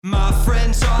My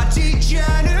friends are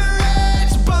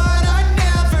degenerates, but I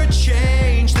never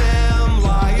change them.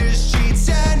 Liars,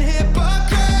 cheats, and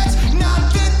hypocrites,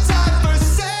 not the time for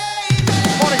saving.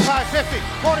 45, 50,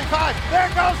 45,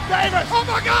 there goes Davis. Oh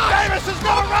my God! Davis is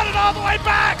going to run it all the way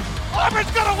back.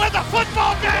 Auburn's going to win the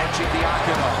football game. Archie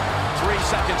Diacono, 3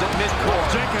 seconds at midcourt.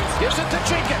 Jenkins gives it to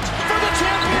Jenkins for the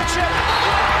championship.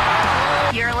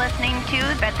 You're listening to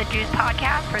Bet the Juice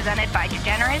podcast presented by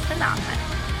Degenerates Anonymous.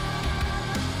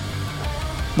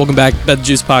 Welcome back to Bet the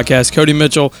Juice podcast. Cody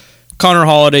Mitchell, Connor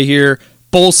Holiday here.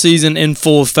 Bowl season in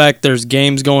full effect. There's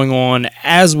games going on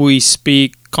as we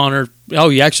speak. Connor,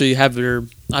 you actually have your...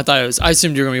 I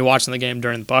assumed you were going to be watching the game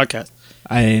during the podcast.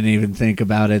 I didn't even think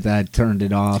about it. I turned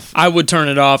it off. I would turn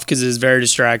it off because it's very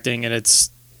distracting and it's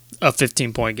a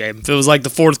 15-point game. If it was like the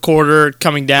fourth quarter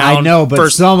coming down... I know, but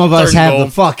some of us have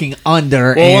the fucking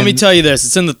under. Well, let me tell you this.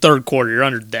 It's in the third quarter. You're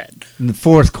under dead. In the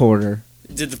fourth quarter.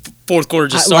 Did the fourth quarter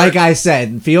just start? Like I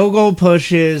said, field goal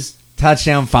pushes,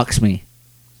 touchdown fucks me.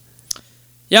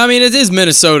 Yeah, I mean, it is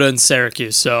Minnesota and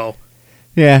Syracuse, so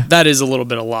yeah, that is a little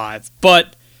bit alive.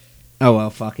 But oh well,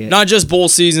 fuck it. Not just bowl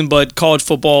season, but college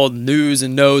football news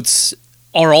and notes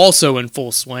are also in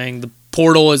full swing. The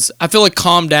portal is, I feel like,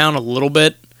 calmed down a little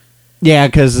bit. Yeah,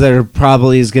 because there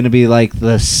probably is going to be like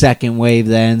the second wave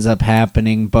that ends up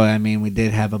happening. But I mean, we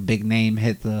did have a big name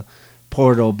hit the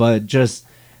portal, but just...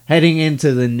 Heading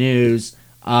into the news,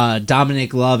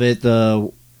 Dominic Lovett,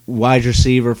 the wide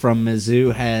receiver from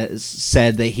Mizzou, has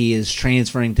said that he is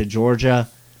transferring to Georgia.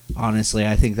 Honestly,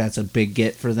 I think that's a big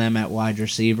get for them at wide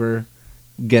receiver.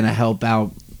 Going to help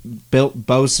out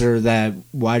Boser, that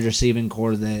wide receiving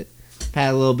core that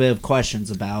had a little bit of questions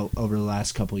about over the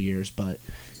last couple of years, but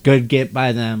good get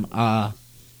by them.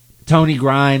 Tony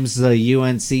Grimes, the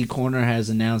UNC corner, has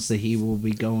announced that he will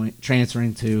be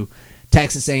transferring to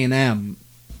Texas A&M.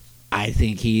 I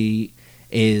think he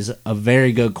is a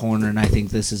very good corner, and I think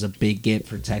this is a big get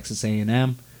for Texas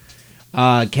A&M.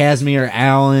 Casimir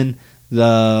Allen,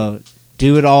 the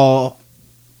do-it-all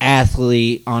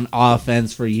athlete on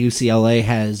offense for UCLA,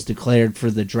 has declared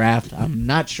for the draft. I'm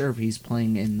not sure if he's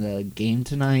playing in the game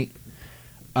tonight.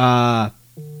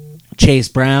 Chase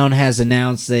Brown has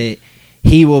announced that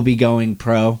he will be going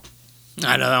pro.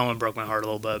 I know, that one broke my heart a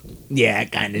little bit. Yeah,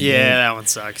 it kind of did. Yeah, that one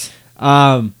sucks.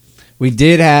 We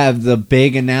did have the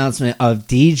big announcement of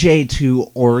DJ to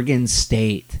Oregon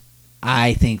State.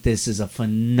 I think this is a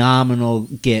phenomenal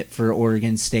get for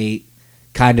Oregon State.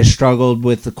 Kind of struggled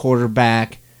with the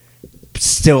quarterback.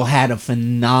 Still had a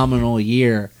phenomenal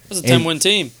year. It was a 10-win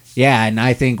team. Yeah, and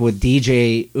I think with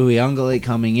DJ Uyunglele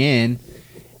coming in,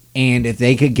 and if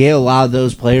they could get a lot of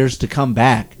those players to come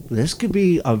back, this could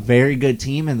be a very good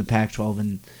team in the Pac-12.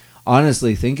 And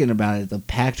honestly, thinking about it, the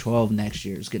Pac-12 next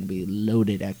year is going to be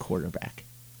loaded at quarterback.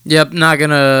 Yep, not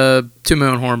going to toot my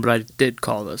own horn, but I did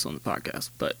call this on the podcast.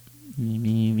 But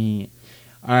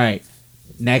All right,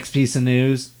 next piece of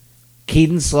news.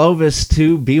 Keaton Slovis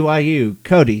to BYU.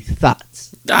 Cody,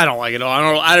 thoughts? I don't like it at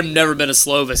all. I've never been a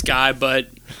Slovis guy, but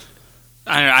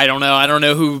I don't know. I don't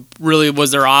know who really was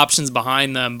their options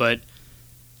behind them, but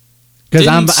because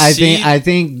I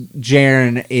think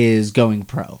Jaron is going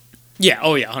pro. Yeah,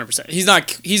 100%.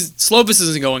 Slovis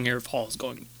isn't going here if Hall's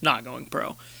not going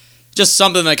pro. Just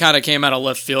something that kind of came out of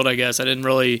left field, I guess. It didn't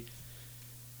really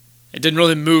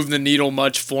move the needle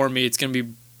much for me. It's going to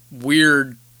be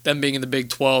weird, them being in the Big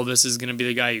 12, this is going to be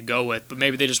the guy you go with. But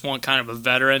maybe they just want kind of a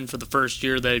veteran for the first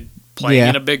year they play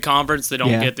in a big conference. They don't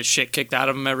get the shit kicked out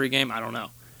of them every game. I don't know.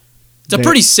 It's a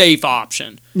pretty safe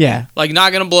option. Yeah. Like,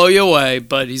 not going to blow you away,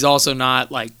 but he's also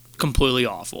not, like, completely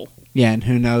awful. Yeah, and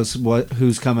who knows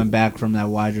who's coming back from that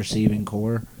wide receiving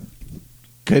core.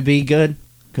 Could be good,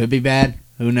 could be bad.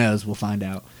 Who knows? We'll find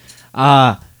out.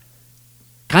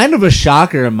 Kind of a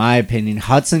shocker, in my opinion.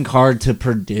 Hudson Card to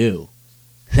Purdue.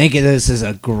 Thinking this is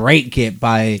a great get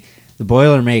by the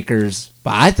Boilermakers,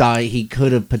 but I thought he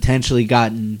could have potentially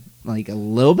gotten like a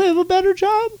little bit of a better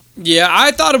job. Yeah,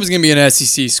 I thought it was going to be an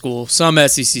SEC school, some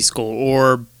SEC school,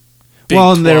 or Big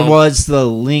 12. And there was the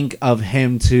link of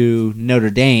him to Notre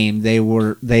Dame.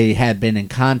 They had been in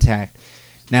contact.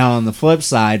 Now, on the flip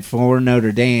side, for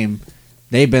Notre Dame,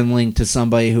 they've been linked to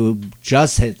somebody who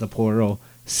just hit the portal,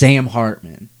 Sam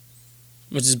Hartman.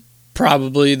 Which is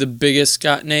probably the biggest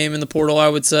name in the portal, I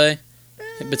would say,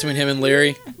 between him and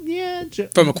Leary. Yeah.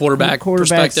 From a quarterback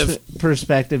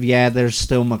perspective, yeah, there's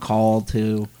still McCall,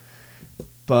 too.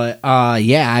 But,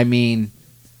 yeah, I mean,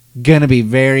 going to be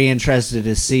very interested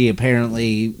to see.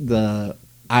 Apparently, the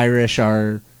Irish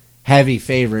are heavy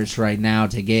favorites right now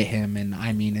to get him. And,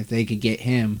 I mean, if they could get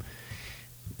him,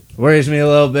 Worries me a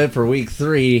little bit for week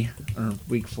 3 or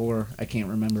week 4. I can't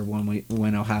remember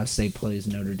when Ohio State plays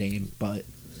Notre Dame, but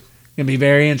it's going to be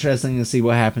very interesting to see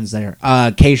what happens there.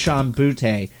 Kayshon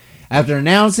Boutte, after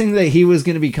announcing that he was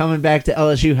going to be coming back to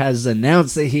LSU, has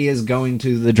announced that he is going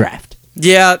to the draft.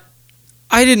 Yeah,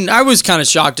 I was kind of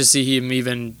shocked to see him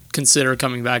even consider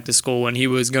coming back to school when he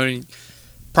was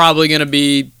probably going to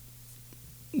be,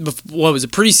 what was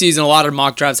it, preseason. A lot of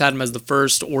mock drafts had him as the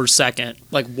first or second,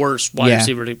 like worst wide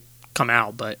receiver to come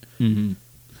out. But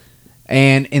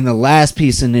And in the last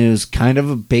piece of news, kind of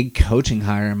a big coaching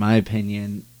hire in my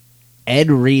opinion,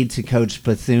 Ed Reed to coach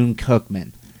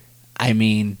Bethune-Cookman. I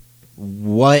mean,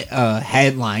 what a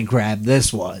headline grab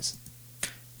this was.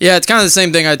 Yeah, it's kind of the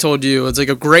same thing I told you. It's like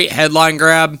a great headline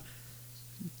grab.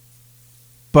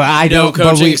 But I don't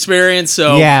coaching experience,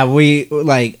 so yeah,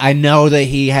 I know that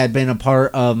he had been a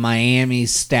part of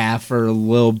Miami's staff for a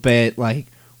little bit, like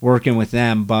working with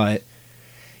them. But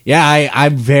yeah,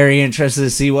 I'm very interested to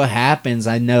see what happens.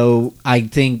 I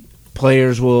think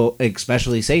players will,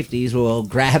 especially safeties, will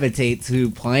gravitate to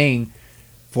playing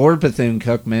for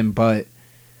Bethune-Cookman. But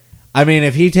I mean,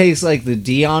 if he takes like the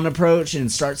Dion approach and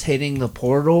starts hitting the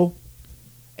portal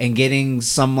and getting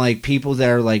some like people that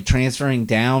are like transferring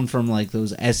down from like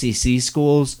those SEC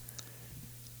schools,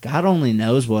 God only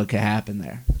knows what could happen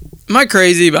there. Am I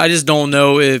crazy? But I just don't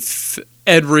know if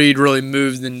Ed Reed really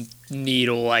moves the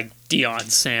needle like Deion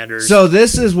Sanders. So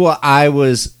this is what I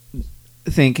was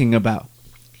thinking about.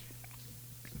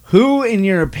 Who, in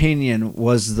your opinion,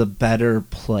 was the better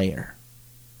player?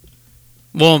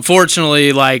 Well,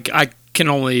 unfortunately, like I can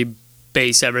only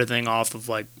base everything off of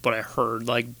like what I heard.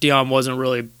 Like Deion wasn't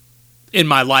really in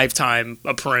my lifetime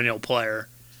a perennial player,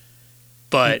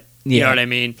 but you know what I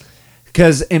mean.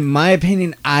 Because in my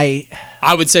opinion, I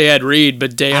would say Ed Reed,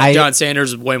 but Deion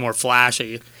Sanders is way more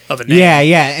flashy of a name. Yeah,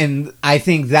 and I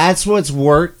think that's what's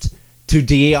worked to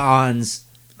Deion's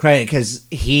credit because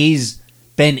he's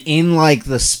been in like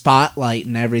the spotlight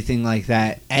and everything like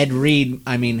that. Ed Reed,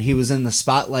 I mean, he was in the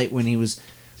spotlight when he was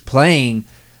playing,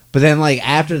 but then like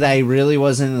after that, he really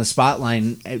wasn't in the spotlight.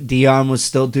 Deion was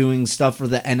still doing stuff for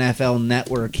the NFL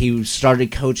Network. He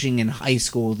started coaching in high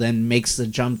school, then makes the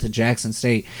jump to Jackson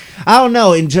State. I don't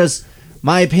know. In just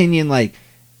my opinion, like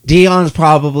Deion's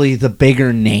probably the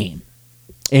bigger name.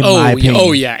 In my opinion.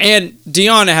 Oh yeah, and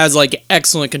Deion has like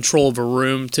excellent control of a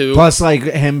room too. Plus, like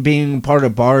him being part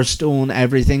of Barstool and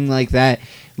everything like that,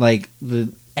 like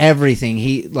everything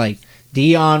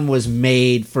Deion was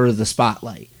made for the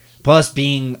spotlight. Plus,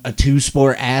 being a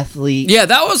two-sport athlete. Yeah,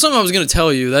 that was something I was going to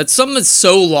tell you. That's something that's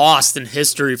so lost in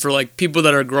history for like people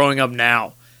that are growing up now.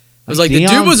 It was like the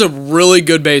dude was a really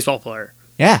good baseball player.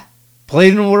 Yeah, played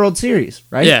in the World Series,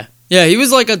 right? Yeah, he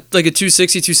was like a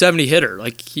 260, 270 hitter.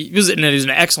 Like he was an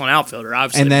excellent outfielder,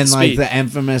 obviously. And then like the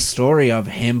infamous story of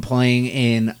him playing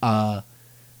in a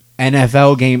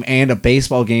NFL game and a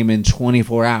baseball game in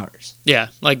 24 hours. Yeah,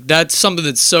 like that's something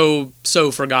that's so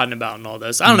forgotten about in all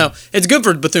this. I don't know. It's good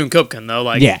for Bethune-Cookman though.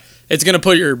 Like it's going to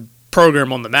put your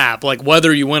program on the map. Like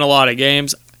whether you win a lot of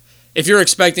games, if you're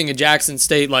expecting a Jackson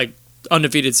State like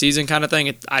undefeated season kind of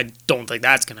thing, I don't think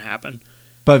that's going to happen.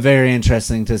 But very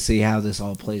interesting to see how this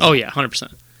all plays out. Oh, yeah,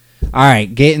 100%. All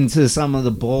right, getting to some of the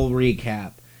bowl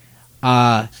recap.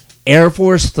 Air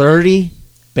Force 30,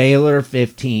 Baylor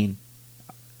 15.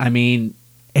 I mean,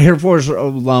 Air Force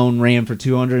alone ran for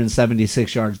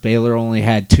 276 yards. Baylor only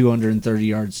had 230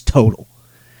 yards total.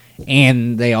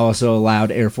 And they also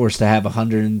allowed Air Force to have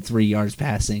 103 yards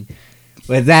passing.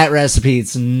 With that recipe,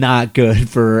 it's not good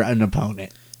for an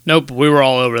opponent. Nope, we were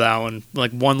all over that one. Like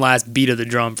one last beat of the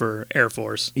drum for Air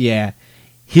Force. Yeah.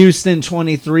 Houston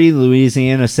 23,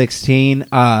 Louisiana 16.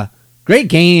 Great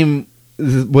game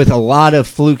with a lot of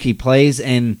fluky plays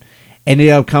and ended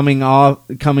up coming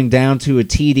down to a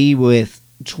TD with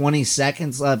 20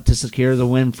 seconds left to secure the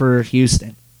win for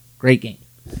Houston. Great game.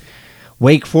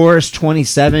 Wake Forest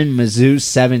 27, Mizzou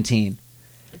 17.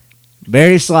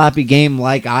 Very sloppy game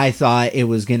like I thought it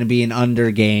was going to be an under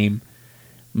game.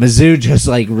 Mizzou just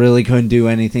like really couldn't do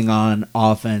anything on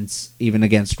offense, even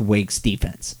against Wake's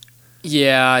defense.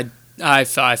 Yeah, I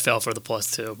fell for the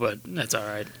 +2, but that's all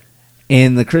right.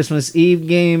 In the Christmas Eve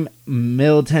game,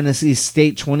 Middle Tennessee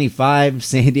State 25,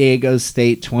 San Diego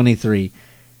State 23.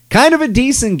 Kind of a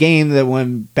decent game that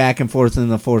went back and forth in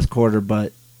the fourth quarter,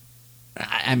 but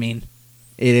I mean,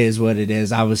 it is what it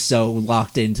is. I was so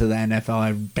locked into the NFL,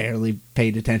 I barely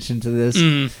paid attention to this.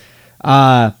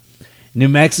 New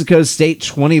Mexico State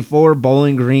 24,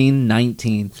 Bowling Green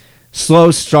 19.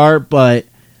 Slow start, but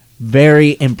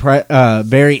very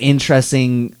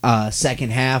interesting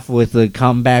second half with the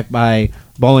comeback by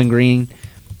Bowling Green.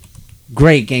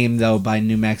 Great game, though, by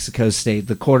New Mexico State.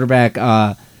 The quarterback,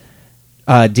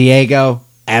 Diego,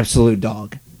 absolute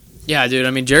dog. Yeah, dude.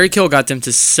 I mean, Jerry Kill got them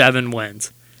to 7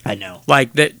 wins. I know.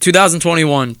 Like,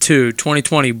 2021, 2,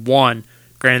 2020, 1.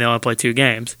 Granted, they only played 2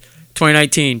 games.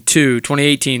 2019, 2.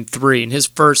 2018, 3. In his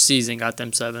first season, got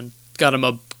them 7. Got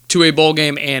him to a bowl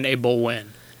game and a bowl win.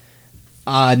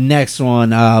 Next one,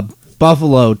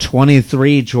 Buffalo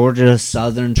 23, Georgia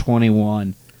Southern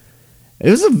 21. It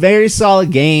was a very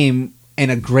solid game and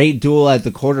a great duel at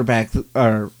the quarterback,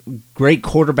 or great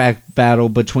quarterback battle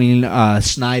between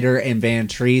Snyder and Van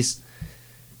Treese.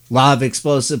 A lot of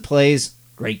explosive plays.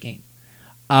 Great game.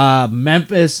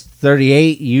 Memphis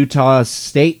 38, Utah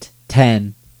State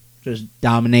 10. Just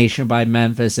domination by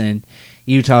Memphis, and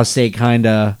Utah State kind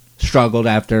of struggled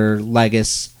after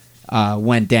Legis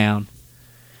went down.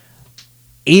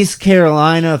 East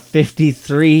Carolina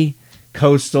 53,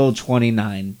 Coastal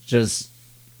 29. Just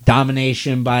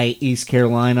domination by East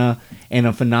Carolina and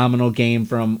a phenomenal game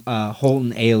from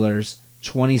Holton Ahlers.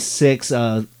 26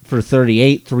 for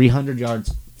 38, 300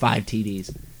 yards, 5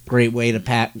 TDs. Great way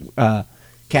to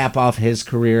cap off his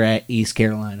career at East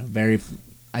Carolina.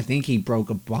 I think he broke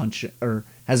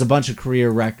has a bunch of career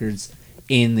records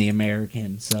in the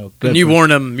American. So good. And you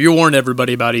warned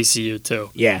everybody about ECU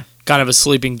too. Yeah. Kind of a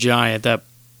sleeping giant that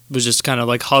was just kind of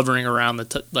like hovering around the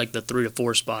 3 to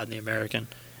 4 spot in the American.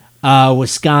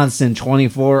 Wisconsin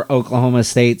 24, Oklahoma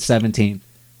State 17.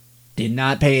 Did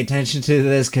not pay attention to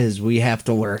this because we have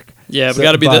to work. Yeah, we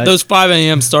got to be those 5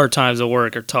 a.m. start times at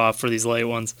work are tough for these late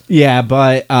ones. Yeah,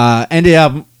 but ended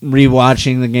up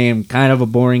rewatching the game. Kind of a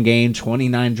boring game.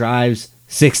 29 drives,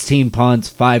 16 punts,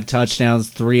 5 touchdowns,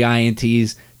 3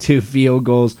 INTs, 2 field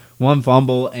goals, 1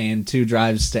 fumble, and 2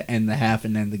 drives to end the half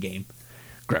and end the game.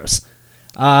 Gross.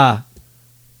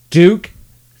 Duke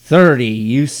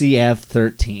 30, UCF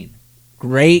 13.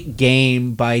 Great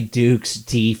game by Duke's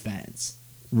defense.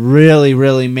 Really,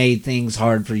 really made things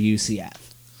hard for UCF.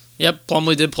 Yep,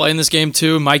 Plumlee did play in this game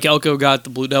too. Mike Elko got the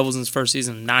Blue Devils in his first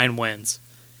season 9 wins.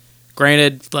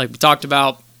 Granted, like we talked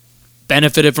about,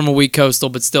 benefited from a weak Coastal,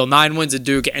 but still 9 wins at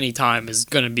Duke at any time is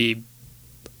going to be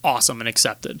awesome and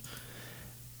accepted.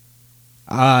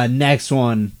 Next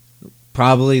one,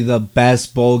 probably the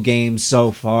best bowl game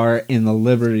so far in the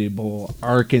Liberty Bowl.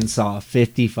 Arkansas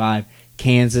 55,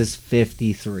 Kansas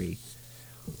 53.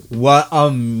 What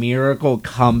a miracle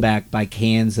comeback by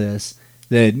Kansas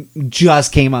that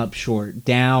just came up short.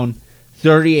 Down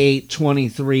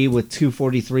 38-23 with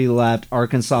 2:43 left.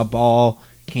 Arkansas ball.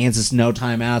 Kansas no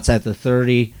timeouts at the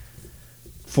 30.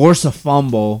 Force a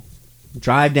fumble.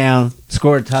 Drive down.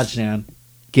 Score a touchdown.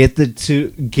 Get an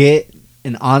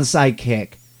onside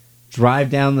kick. Drive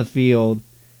down the field.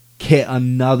 Get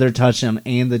another touchdown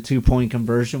and the 2-point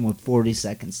conversion with 40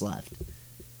 seconds left.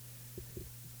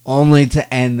 Only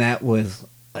to end that with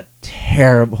a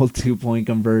terrible 2-point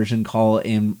conversion call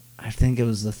in, I think it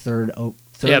was the third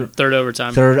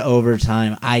overtime. Third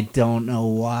overtime. I don't know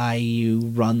why you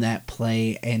run that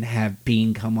play and have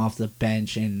Bean come off the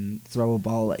bench and throw a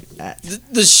ball like that.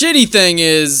 The shitty thing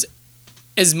is,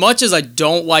 as much as I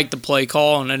don't like the play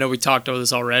call, and I know we talked over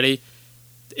this already,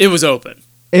 it was open.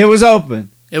 It was open.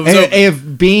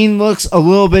 If Bean looks a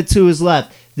little bit to his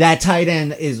left, that tight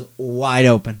end is wide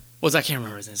open. I can't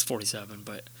remember his name. It's 47,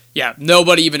 but yeah,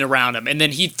 nobody even around him. And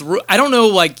then he threw. I don't know,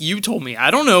 like you told me.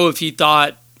 I don't know if he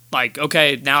thought, like,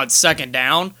 okay, now it's second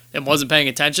down and wasn't paying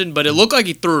attention, but it looked like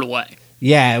he threw it away.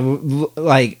 Yeah,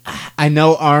 like, I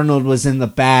know Arnold was in the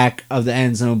back of the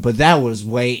end zone, but that was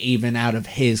way even out of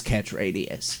his catch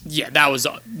radius. Yeah, that was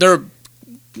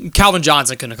Calvin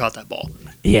Johnson couldn't have caught that ball.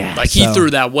 Yeah, like he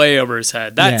threw that way over his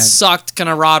head. That sucked. Kind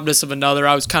of robbed us of another.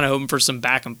 I was kind of hoping for some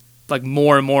back and like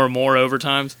more and more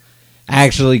overtimes. I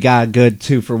actually got a good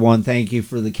 2-for-1. Thank you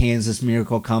for the Kansas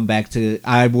Miracle comeback.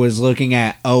 I was looking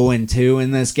at 0-2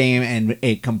 in this game, and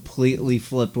it completely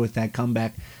flipped with that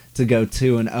comeback to go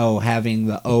 2-0, having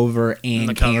the over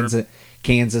and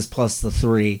Kansas plus the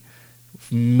 3.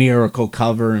 Miracle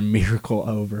cover and miracle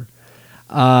over.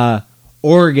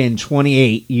 Oregon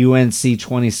 28, UNC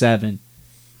 27.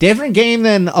 Different game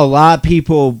than a lot of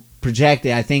people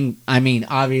projected.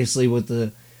 Obviously with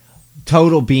the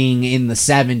total being in the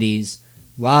 70s,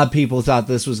 a lot of people thought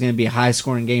this was going to be a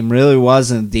high-scoring game. Really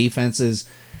wasn't. Defenses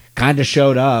kind of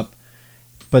showed up.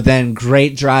 But then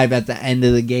great drive at the end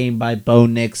of the game by Bo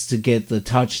Nix to get the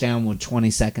touchdown with 20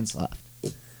 seconds left.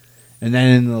 And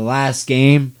then in the last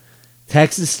game,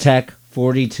 Texas Tech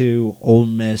 42, Ole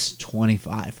Miss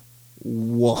 25.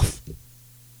 Woof.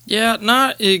 Yeah,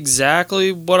 not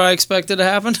exactly what I expected to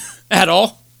happen at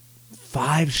all.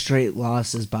 5 straight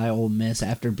losses by Ole Miss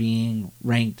after being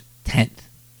ranked 10th.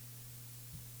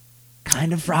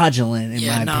 kind of fraudulent in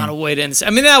my not a opinion. way to end. I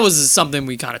mean, that was something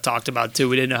we kind of talked about too.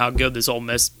 We didn't know how good this Ole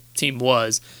Miss team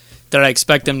was. Did I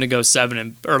expect them to go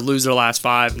 7 or lose their last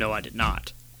 5? No, I did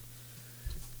not.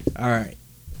 All right.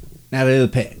 Now to the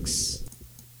picks.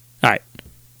 All right,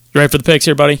 you ready for the picks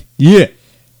here, buddy? Yeah.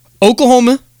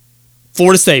 Oklahoma,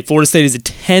 Florida State. Florida State is a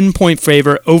 10-point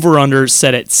favorite. Over/under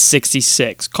set at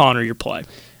 66. Connor, your play.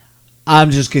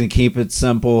 I'm just going to keep it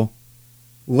simple.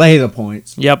 Lay the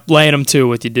points. Yep, laying them too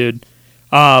with you, dude.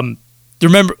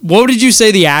 Remember, what did you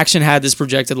say the action had this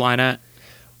projected line at?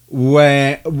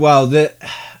 I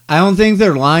don't think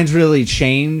their lines really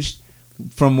changed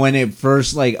from when it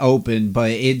first opened, but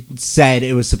it said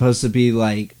it was supposed to be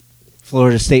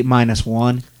Florida State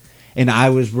 -1, and I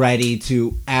was ready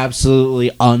to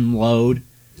absolutely unload.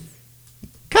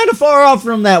 Kind of far off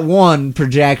from that 1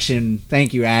 projection.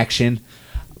 Thank you, action.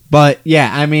 But yeah,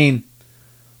 I mean,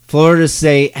 Florida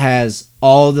State has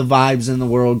all the vibes in the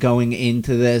world going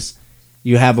into this.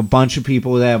 You have a bunch of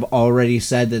people that have already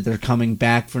said that they're coming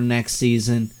back for next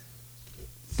season.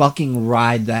 Fucking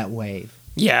ride that wave.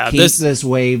 Yeah, Keep this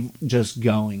wave just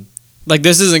going.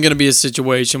 this isn't going to be a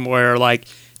situation where they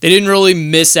didn't really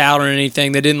miss out on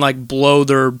anything. They didn't blow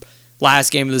their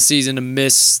last game of the season to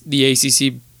miss the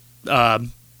ACC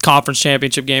conference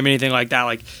championship game, anything like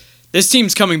that. This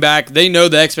team's coming back. They know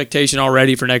the expectation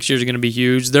already for next year is going to be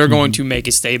huge. They're going to make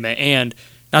a statement, and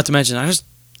not to mention, I just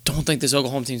don't think this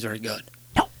Oklahoma team's very good.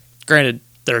 No. Granted,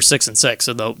 they're 6-6,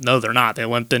 so no, they're not. They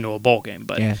limped into a bowl game,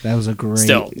 but Yeah, that was a great.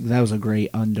 Still. That was a great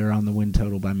under on the win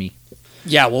total by me.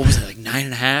 yeah, what was it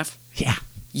 9.5? Yeah,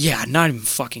 Yeah, not even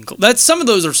fucking close. That's some of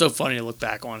those are so funny to look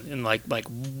back on and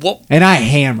what. and I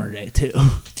hammered it too.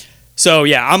 So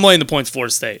yeah, I'm laying the points.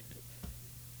 Florida State,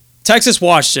 Texas,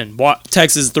 Washington.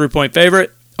 Texas is a 3-point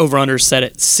favorite. Over under set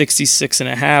at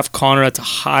 66.5. Connor, that's a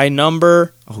high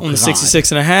number on the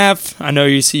 66.5. I know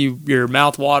you see your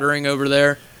mouth watering over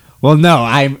there. Well, no,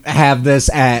 I have this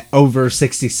at over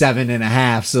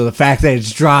 67.5, so the fact that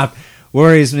it's dropped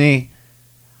worries me.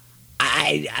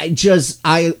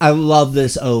 I love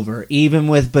this over. Even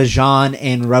with Bajan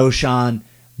and Roshan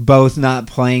both not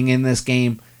playing in this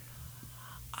game,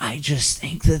 I just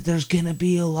think that there's going to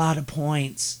be a lot of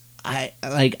points. I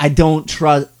don't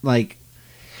trust,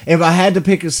 if I had to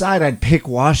pick a side, I'd pick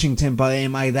Washington, but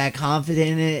am I that confident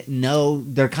in it? No,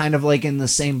 they're kind of in the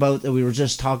same boat that we were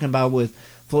just talking about with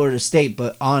Florida State,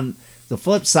 but on the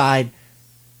flip side,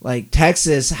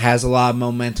 Texas has a lot of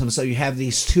momentum, so you have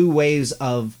these two waves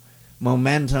of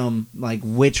momentum.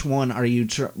 Which one are you?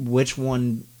 Which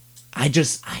one?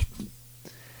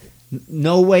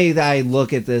 No way that I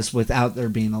look at this without there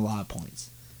being a lot of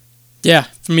points. Yeah,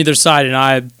 from either side, and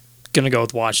I'm going to go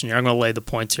with Washington here. I'm going to lay the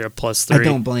points here at +3. I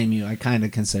don't blame you. I kind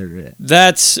of considered it.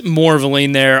 That's more of a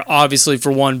lean there. Obviously,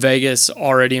 for one, Vegas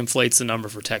already inflates the number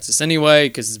for Texas anyway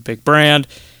because it's a big brand.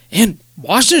 And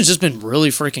Washington's just been really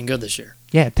freaking good this year.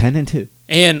 Yeah, 10-2.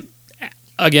 And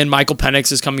again, Michael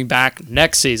Penix is coming back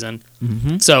next season.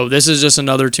 Mm-hmm. So this is just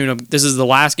another tune-up. This is the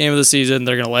last game of the season.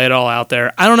 They're going to lay it all out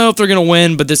there. I don't know if they're going to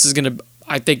win, but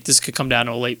I think this could come down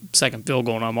to a late second field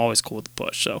goal, and I'm always cool with the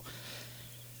push. So,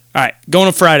 all right, going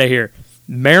to Friday here.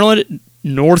 Maryland,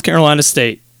 North Carolina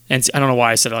State. I don't know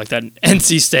why I said it like that.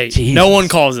 NC State. Jesus. No one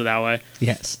calls it that way.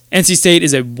 Yes. NC State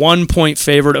is a 1-point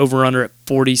favorite. Over under at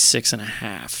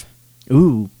 46.5.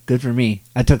 Ooh, good for me.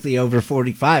 I took the over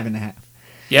 45.5.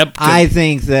 Yep. Good. I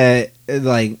think that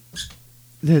the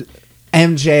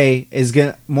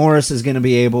Morris is gonna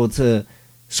be able to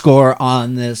score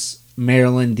on this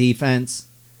Maryland defense.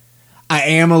 I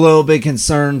am a little bit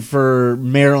concerned for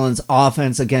Maryland's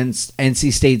offense against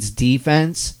NC State's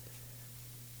defense,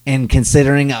 and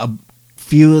considering a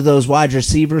few of those wide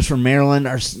receivers from Maryland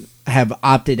have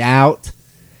opted out.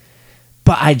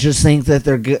 But I just think that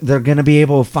they're going to be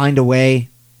able to find a way,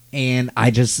 and I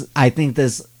think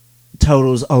this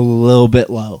total's a little bit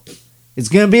low. It's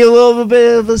going to be a little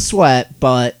bit of a sweat,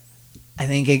 but I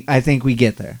think we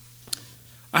get there.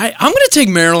 I'm going to take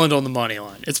Maryland on the money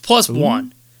line. It's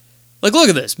 +1. Look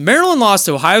at this. Maryland lost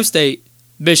to Ohio State,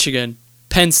 Michigan,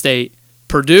 Penn State,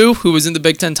 Purdue, who was in the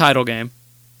Big Ten title game,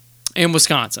 and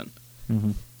Wisconsin.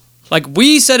 Mm-hmm.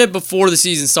 We said it before the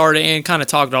season started and kind of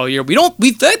talked all year.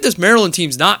 We think this Maryland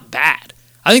team's not bad.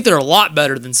 I think they're a lot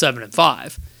better than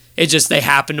 7-5. It's just they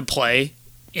happen to play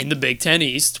in the Big Ten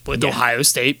East with Ohio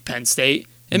State, Penn State,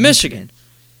 and Michigan.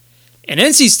 And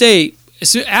NC State,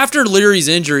 after Leary's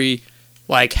injury,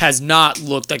 has not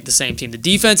looked like the same team. The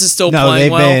defense is still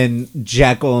playing well. No, they've been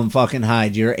Jekyll and fucking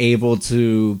Hyde. You're able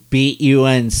to beat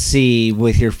UNC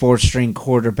with your fourth-string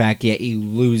quarterback, yet you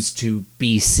lose to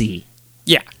BC.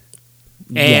 Yeah.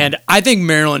 And I think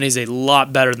Maryland is a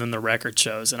lot better than the record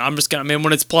shows. And I'm just going to,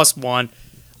 when it's +1,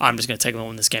 I'm just going to take them to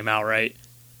win this game outright.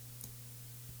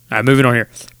 All right, moving on here.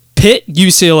 Pitt,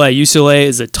 UCLA. UCLA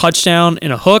is a touchdown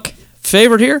and a hook.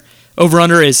 Favorite here.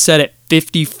 Over-under is set at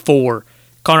 54.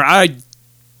 Connor, I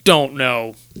don't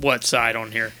know what side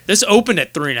on here. This opened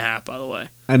at 3.5, by the way.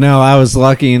 I know. I was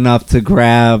lucky enough to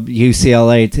grab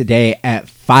UCLA today at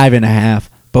 5.5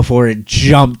 before it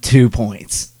jumped 2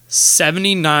 points.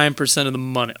 79% of the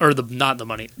money, or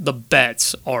the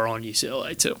bets are on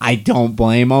UCLA too. I don't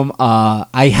blame them.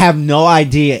 I have no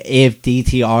idea if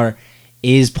DTR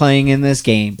is playing in this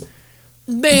game.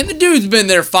 Man, the dude's been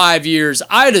there 5 years.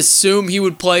 I'd assume he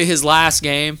would play his last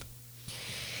game.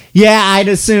 Yeah, I'd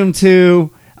assume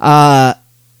too.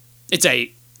 It's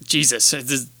 8. Jesus,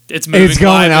 it's moving. It's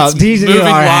going live. up. It's DTR moving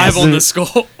has live on to- the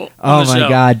school. Oh my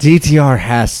God, DTR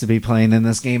has to be playing in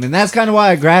this game, and that's kind of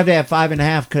why I grabbed it at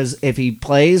 5.5. Because if he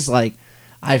plays, like,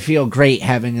 I feel great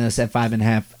having this at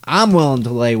 5.5. I'm willing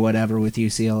to lay whatever with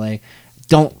UCLA.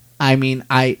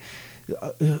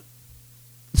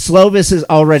 Slovis is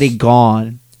already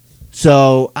gone,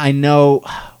 so I know.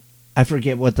 I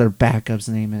forget what their backup's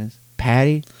name is.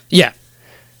 Patty. Yeah.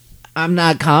 I'm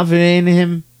not confident in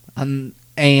him.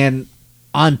 And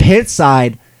on Pitt's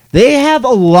side, they have a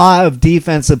lot of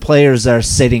defensive players that are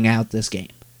sitting out this game.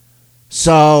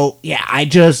 So, yeah, I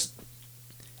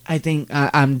think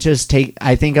I'm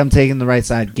taking the right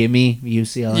side. Give me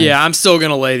UCLA. Yeah, I'm still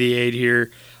going to lay the 8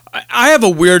 here. I have a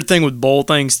weird thing with bowl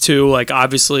things, too. Like,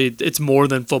 obviously, it's more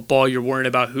than football. You're worrying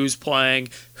about who's playing,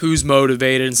 who's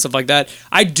motivated, and stuff like that.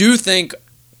 I do think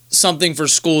something for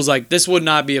schools like this would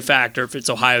not be a factor if it's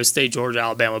Ohio State, Georgia,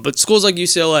 Alabama. But schools like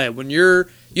UCLA, when you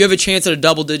have a chance at a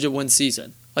double-digit win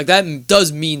season, like that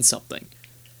does mean something.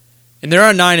 And they're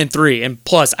at 9-3, and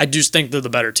plus, I just think they're the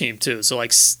better team too. So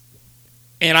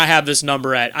and I have this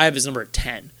number at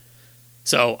 10.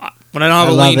 So when I don't have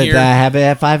a lean here, I have it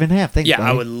at 5.5. Thanks, yeah,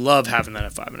 buddy. I would love having that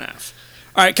at 5.5.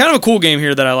 All right, kind of a cool game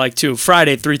here that I like too.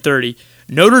 Friday, 3:30.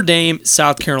 Notre Dame,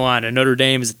 South Carolina. Notre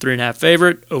Dame is a 3.5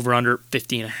 favorite. Over under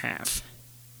 50.5.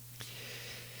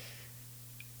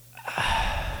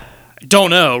 I don't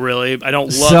know, really. I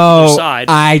don't love their side.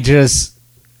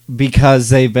 Because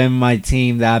they've been my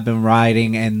team that I've been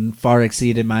riding and far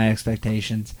exceeded my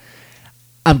expectations,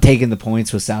 I'm taking the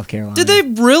points with South Carolina. Did they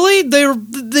really?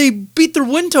 They beat their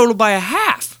win total by a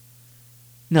half.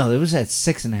 No, it was at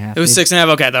 6.5. It was 6.5.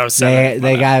 Okay, that was 7.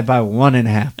 They got it by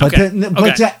 1.5. But Okay.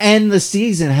 to end the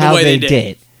season, how way they they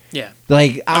did. Yeah.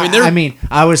 Like, I mean,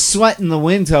 I was sweating the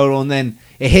win total, and then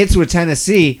it hits with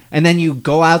Tennessee, and then you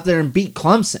go out there and beat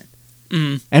Clemson.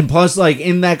 Mm. And plus, like,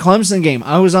 in that Clemson game,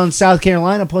 I was on South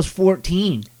Carolina plus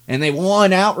 14, and they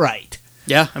won outright.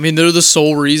 Yeah, I mean, they're the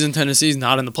sole reason Tennessee's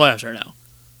not in the playoffs right now.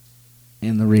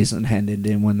 And the reason Hendon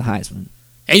didn't win the Heisman.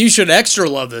 And you should extra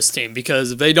love this team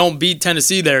because if they don't beat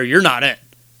Tennessee there, you're not in.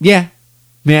 Yeah.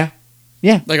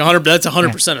 Like 100, that's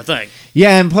 100% a thing.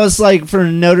 Yeah, and plus, like, for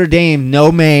Notre Dame, no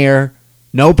Mayer,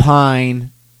 no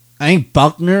Pine. I think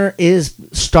Buckner is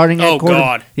starting at quarter.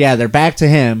 God. Yeah, they're back to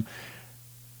him.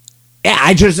 Yeah,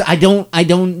 I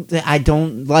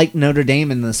don't like Notre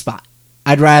Dame in this spot.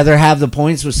 I'd rather have the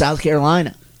points with South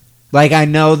Carolina. Like, I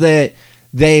know that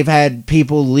they've had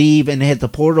people leave and hit the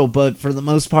portal, but for the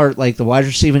most part, like, the wide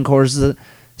receiving core is the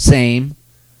same.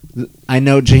 I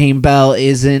know Jaheim Bell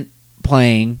isn't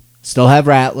playing. Still have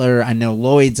Rattler. I know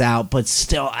Lloyd's out, but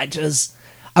still, I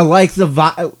like the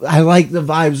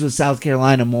vibes with South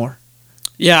Carolina more.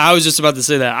 Yeah, I was just about to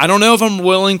say that. I don't know if I'm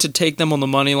willing to take them on the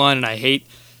money line, and I hate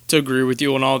to agree with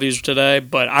you on all these today,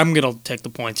 but I'm going to take the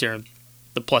points here,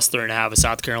 the plus 3.5 of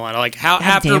South Carolina. Like, how God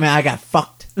after damn it, I got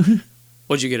fucked.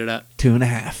 What'd you get it at?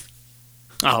 2.5.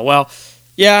 Oh, well,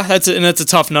 yeah, that's a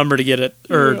tough number to get it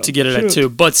at 2.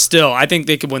 But still, I think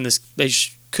they could win this. They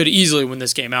could easily win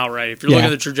this game outright. If you're looking at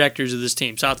the trajectories of this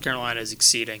team, South Carolina is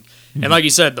exceeding. Mm-hmm. And like you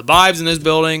said, the vibes in this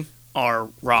building are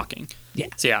rocking. Yeah.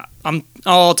 So yeah,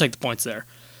 I'll take the points there.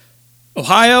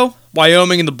 Ohio,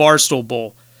 Wyoming, and the Barstool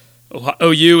Bowl.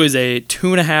 OU is a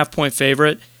 2.5 point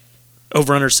favorite.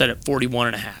 Over under set at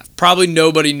 41.5. Probably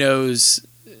nobody knows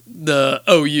the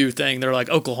OU thing. They're like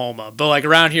Oklahoma, but like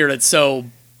around here, that's so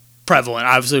prevalent.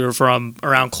 Obviously, we're from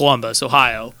around Columbus,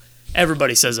 Ohio.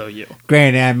 Everybody says OU.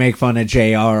 Granted, I make fun of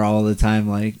JR all the time.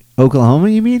 Like, Oklahoma,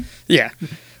 you mean? Yeah.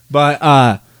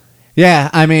 But, yeah,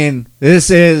 I mean, this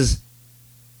is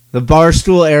the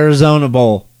Barstool Arizona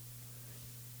Bowl.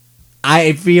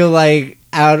 I feel like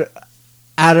out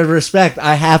of respect,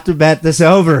 I have to bet this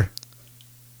over.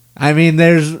 I mean,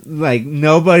 there's, like,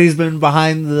 nobody's been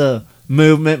behind the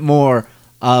movement more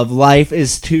of life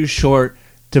is too short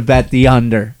to bet the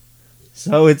under.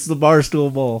 So it's the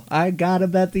Barstool Bowl. I gotta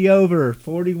bet the over.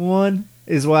 41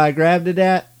 is what I grabbed it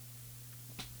at.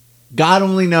 God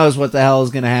only knows what the hell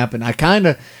is going to happen. I kind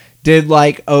of did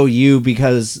like OU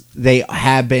because they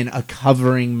have been a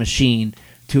covering machine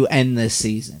to end this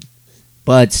season.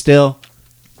 But still,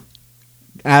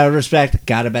 out of respect,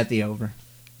 gotta bet the over.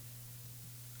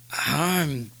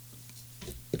 I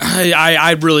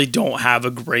really don't have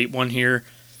a great one here.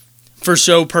 For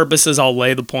show purposes, I'll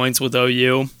lay the points with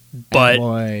OU, but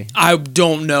Boy, I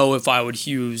don't know if I would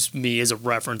use me as a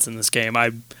reference in this game.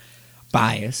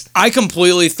 biased. I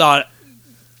completely thought,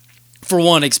 for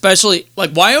one, especially,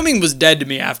 like, Wyoming was dead to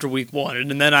me after week 1,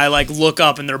 and then I, like, look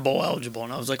up and they're bowl eligible,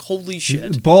 and I was like, holy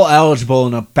shit. Bowl eligible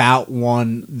and about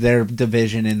won their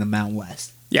division in the Mountain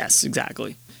West. Yes,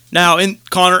 exactly. Now,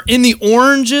 Connor, in the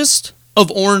orangest of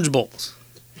Orange Bowls.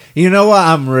 You know what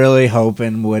I'm really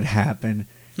hoping would happen?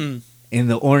 In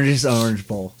the Orange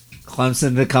Bowl,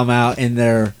 Clemson to come out in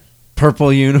their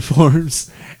purple uniforms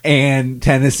and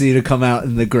Tennessee to come out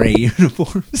in the gray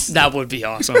uniforms. That would be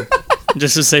awesome.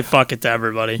 Just to say fuck it to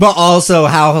everybody. But also,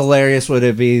 how hilarious would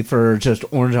it be for just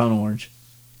orange on orange?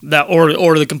 That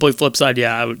or the complete flip side,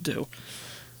 yeah, I would do.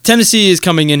 Tennessee is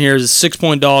coming in here as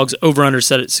 6-point dogs, over under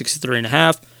set at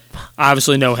 63.5.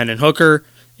 Obviously, no Hendon Hooker,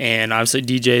 and obviously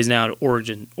DJ is now at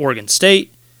Oregon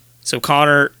State. So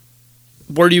Connor,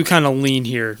 where do you kind of lean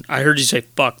here? I heard you say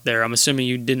fuck there. I'm assuming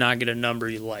you did not get a number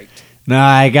you liked. No,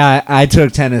 I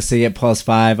took Tennessee at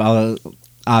 +5. I'll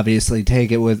obviously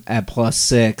take it at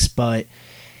 +6, but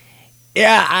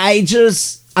yeah,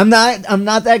 I'm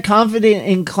not that confident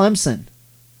in Clemson.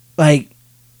 Like,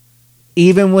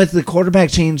 even with the quarterback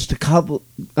change to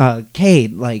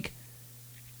Cade, like,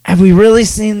 have we really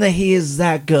seen that he is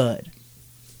that good?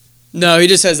 No, he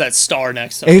just has that star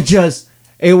next to him.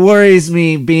 It worries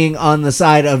me being on the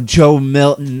side of Joe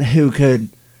Milton, who could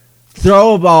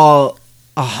throw a ball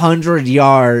 100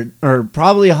 yards, or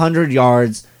probably 100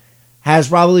 yards, has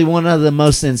probably one of the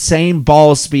most insane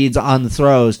ball speeds on the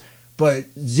throws, but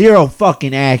zero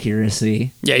fucking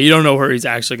accuracy. Yeah, you don't know where he's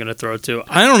actually going to throw to.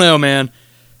 I don't know, man.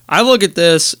 I look at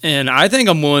this, and I think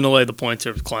I'm willing to lay the points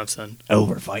here with Clemson.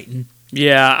 Over fighting.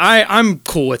 Yeah, I'm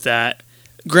cool with that.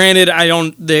 Granted,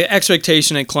 the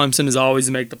expectation at Clemson is always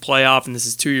to make the playoff, and this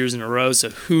is 2 years in a row, so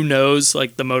who knows,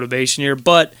 like, the motivation here.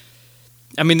 But,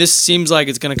 I mean, this seems like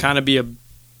it's going to kind of be a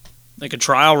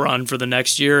trial run for the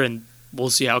next year, and we'll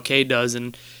see how Cade does.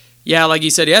 And, yeah, like you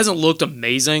said, he hasn't looked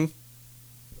amazing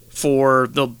for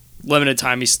the limited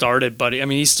time he started, but, I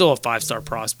mean, he's still a 5-star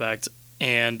prospect,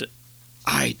 and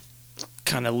I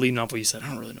kind of leading off what you said, I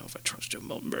don't really know if I trust Joe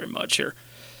Milton very much here.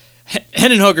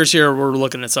 Hendon Hooker's here. We're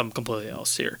looking at something completely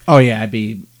else here. Oh, yeah,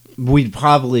 we'd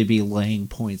probably be laying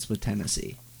points with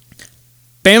Tennessee.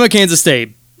 Bama, Kansas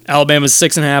State. Alabama's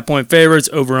 6.5-point favorites.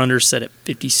 Over-under set at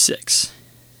 56.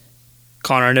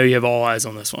 Connor, I know you have all eyes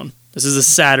on this one. This is a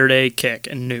Saturday kick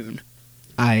at noon.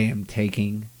 I am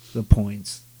taking the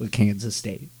points with Kansas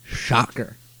State.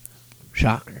 Shocker.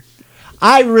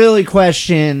 I really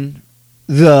question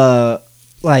the,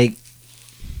 like,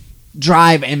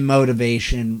 drive and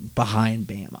motivation behind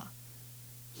Bama.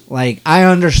 Like, I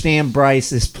understand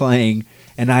Bryce is playing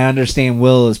and I understand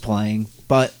Will is playing,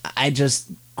 but I just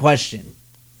question.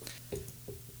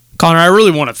 Connor, I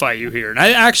really want to fight you here. And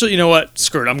I actually, you know what?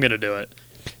 Screw it. I'm going to do it.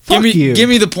 Fuck you. Give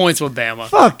me the points with Bama.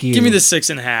 Fuck you. Give me the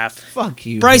 6.5. Fuck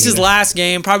you. Bryce's nigga. last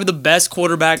game, probably the best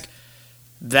quarterback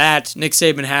that Nick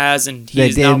Saban has, and That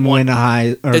he's not didn't won. win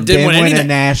a anything.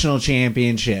 national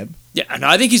championship. Yeah, no,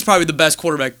 I think he's probably the best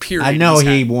quarterback, period. I know he's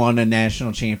he had. won a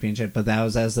national championship, but that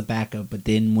was as the backup, but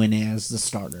didn't win it as the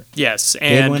starter. Yes, Did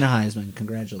and win a Heisman.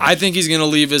 Congratulations. I think he's going to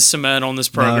leave his cement on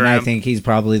this No, program. and I think he's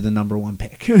probably the number one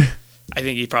pick. I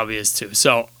think he probably is too.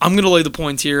 So I'm going to lay the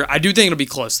points here. I do think it'll be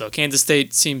close, though. Kansas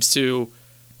State seems to,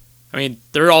 I mean,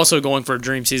 they're also going for a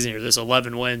dream season here. There's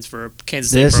 11 wins for a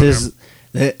Kansas State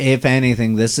program. If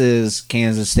anything, this is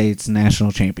Kansas State's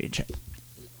national championship.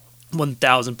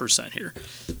 1,000% here.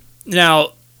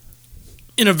 Now,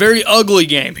 in a very ugly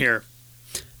game here,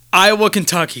 Iowa,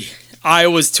 Kentucky.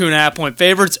 Iowa's 2.5-point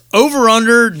favorites.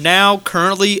 Over-under now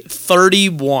currently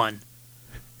 31.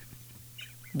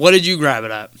 What did you grab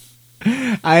it at?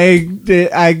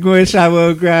 I wish I would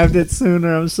have grabbed it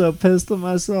sooner. I'm so pissed at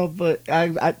myself, but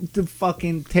I to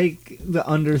fucking take the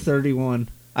under 31.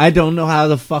 I don't know how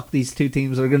the fuck these two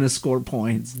teams are going to score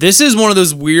points. This is one of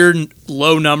those weird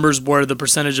low numbers where the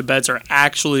percentage of bets are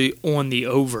actually on the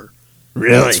over.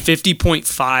 Really? It's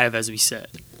 50.5, as we said.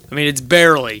 I mean, it's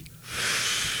barely.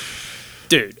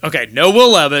 Dude, okay, no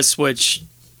Will Levis, which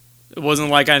it wasn't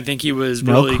like I think he was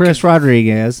really No Chris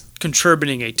Rodriguez.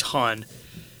 contributing a ton.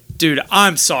 Dude,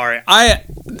 I'm sorry. I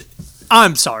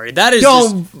I'm sorry. That is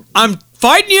Don't- I'm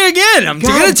fighting you again. I'm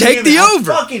God going to take damn the it, I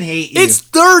over. fucking hate you. It's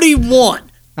 31.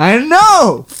 I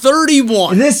know.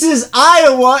 31. This is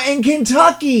Iowa and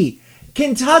Kentucky.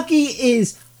 Kentucky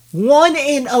is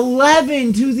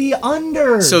 1-11 to the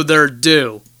under. So they're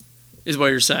due, is what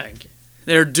you're saying.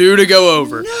 They're due to go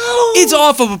over. No. It's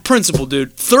off of a principle,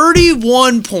 dude.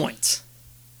 31 points.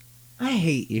 I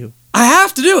hate you. I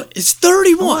have to do it. It's I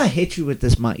 31. want to hit you with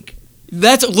this mic.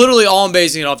 That's literally all I'm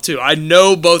basing it off to. I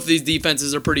know both these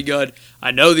defenses are pretty good.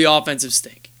 I know the offensive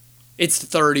stink. It's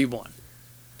 31.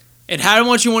 And how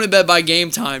much you want to bet by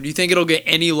game time? Do you think it'll get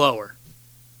any lower?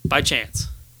 By chance.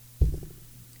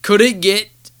 Could it get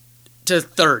to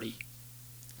 30?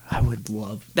 I would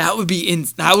love. That would be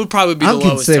that would probably be I'm the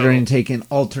lowest considering total. taking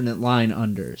alternate line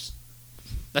unders.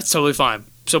 That's totally fine.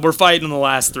 So we're fighting the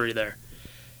last three there.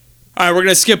 All right, we're going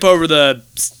to skip over the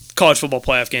college football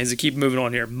playoff games and keep moving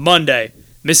on here. Monday,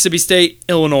 Mississippi State,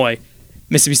 Illinois.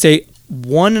 Mississippi State,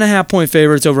 1.5 point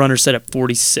favorites, over under set at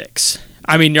 46.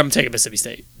 I mean, I'm taking Mississippi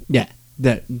State. Yeah,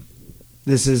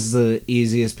 this is the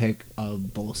easiest pick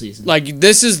of bowl season. Like,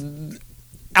 this is,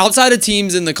 outside of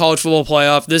teams in the college football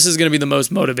playoff, this is going to be the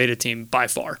most motivated team by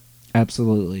far.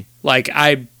 Absolutely. Like,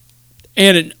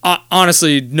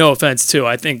 honestly, no offense, too,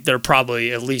 I think they're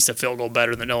probably at least a field goal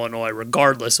better than Illinois,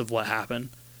 regardless of what happened.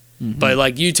 Mm-hmm. But,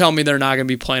 like, you tell me they're not going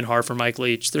to be playing hard for Mike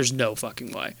Leach. There's no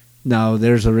fucking way. No,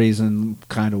 there's a reason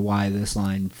kind of why this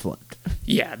line flipped.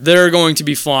 Yeah, they're going to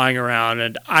be flying around,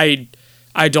 and I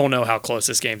don't know how close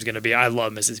this game's going to be. I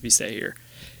love Mississippi State here.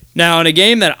 Now, in a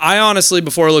game that I honestly,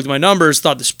 before I looked at my numbers,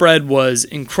 thought the spread was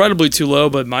incredibly too low,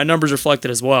 but my numbers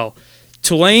reflected as well.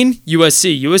 Tulane,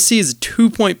 USC. USC is a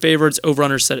 2-point favorites, over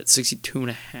under set at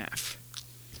 62.5.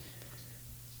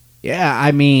 Yeah,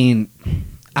 I mean,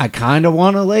 I kind of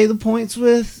want to lay the points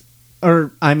with,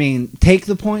 take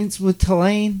the points with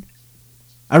Tulane.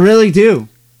 I really do.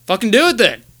 Fucking do it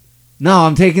then. No,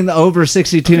 I'm taking the over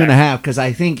 62.5 because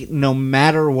I think no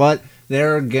matter what,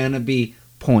 there are going to be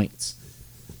points.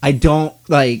 I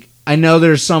know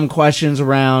there's some questions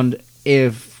around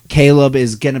if Caleb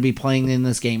is going to be playing in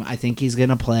this game. I think he's going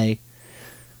to play.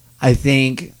 I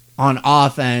think on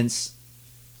offense,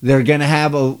 they're going to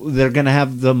have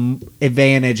the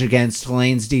advantage against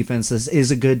Tulane's defense. This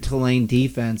is a good Tulane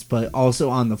defense, but also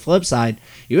on the flip side,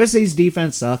 USC's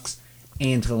defense sucks.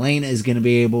 And Tulane is going to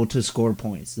be able to score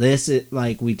points. This is,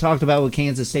 like we talked about with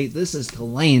Kansas State, this is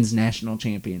Tulane's national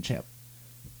championship.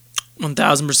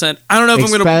 1,000%. I don't know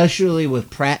if Especially with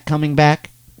Pratt coming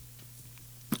back.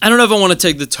 I don't know if I want to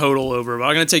take the total over, but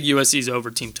I'm going to take USC's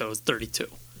over team total. It's 32.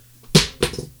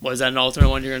 Was that an alternate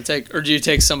one you're going to take? Or do you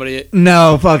take somebody?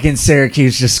 No, fucking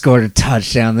Syracuse just scored a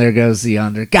touchdown. There goes the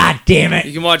under. God damn it.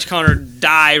 You can watch Connor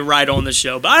die right on the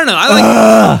show. But I don't know.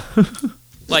 I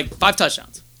like 5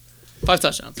 touchdowns. 5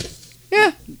 touchdowns.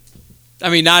 Yeah.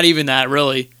 I mean, not even that,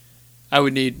 really. I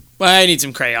need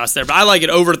some chaos there. But I like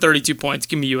it over 32 points.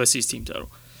 Give me USC's team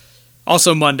total.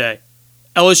 Also, Monday,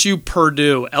 LSU,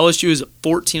 Purdue. LSU is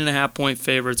 14.5 point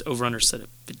favorites, over under set at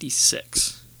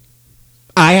 56.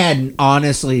 I had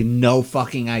honestly no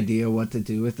fucking idea what to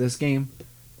do with this game.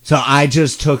 So I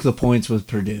just took the points with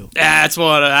Purdue. That's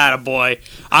what I had, boy.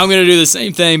 I'm going to do the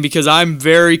same thing because I'm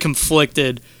very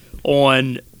conflicted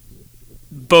on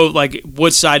both, like,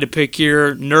 which side to pick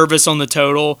here. Nervous on the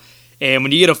total. And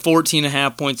when you get a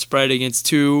 14.5 point spread against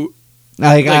two.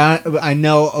 I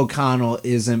know O'Connell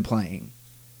isn't playing.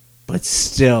 But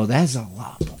still, that's a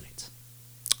lot of points.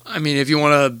 I mean, if you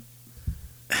want to.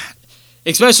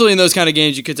 Especially in those kind of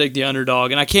games, you could take the underdog.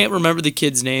 And I can't remember the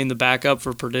kid's name, the backup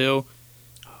for Purdue.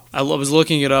 I was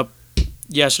looking it up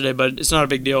yesterday, but it's not a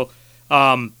big deal.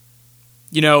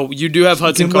 You do have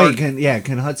Hudson Card.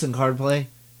 Can Hudson Card play?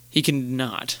 He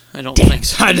cannot. I don't think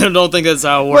so. I don't think that's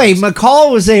how it works. Wait,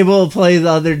 McCall was able to play the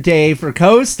other day for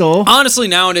Coastal. Honestly,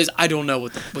 nowadays, I don't know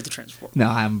what the transfer. No,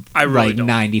 I really don't.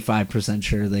 95%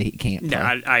 sure that he can't play.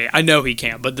 No, I know he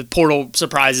can't, but the portal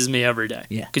surprises me every day.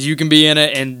 Yeah. Because you can be in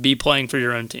it and be playing for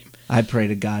your own team. I pray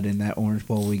to God in that Orange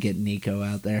Bowl we get Nico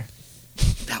out there.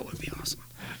 That would be awesome.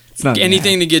 It's not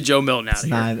anything to get Joe Milton out of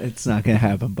here. It's not going to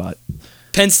happen, but.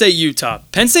 Penn State, Utah.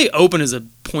 Penn State open as a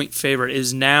point favorite,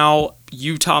 is now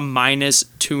Utah minus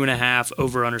 2.5,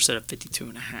 over under set at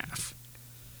 52.5.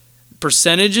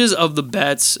 Percentages of the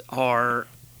bets are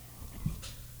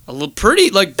a little pretty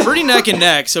neck and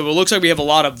neck. So it looks like we have a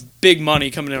lot of big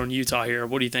money coming in on Utah here.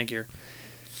 What do you think here?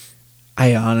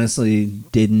 I honestly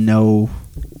didn't know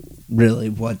really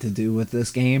what to do with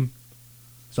this game,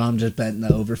 so I'm just betting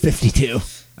the over 52.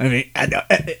 I mean,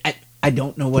 I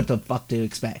don't know what the fuck to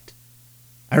expect.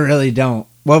 I really don't.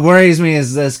 What worries me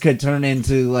is this could turn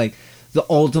into like the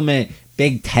ultimate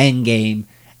Big Ten game,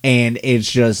 and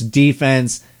it's just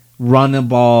defense, run the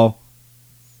ball,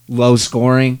 low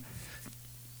scoring.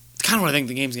 It's kind of what I think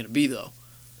the game's going to be, though.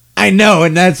 I know,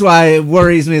 and that's why it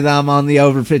worries me that I'm on the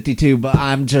over 52, but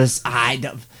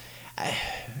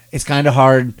it's kind of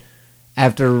hard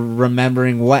after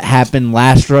remembering what happened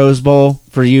last Rose Bowl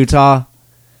for Utah,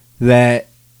 that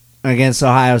against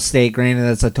Ohio State. Granted,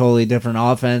 that's a totally different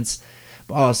offense.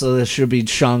 But also, this should be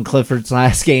Sean Clifford's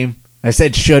last game. I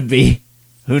said should be.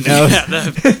 Who knows?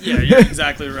 Yeah, you're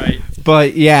exactly right.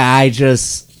 But yeah, I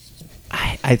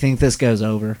think this goes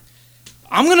over.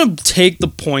 I'm going to take the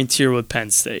points here with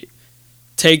Penn State.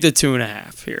 Take the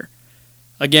 2.5 here.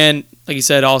 Again, like you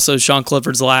said, also Sean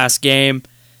Clifford's last game.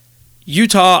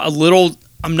 Utah, I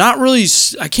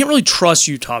can't really trust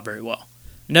Utah very well.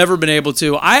 Never been able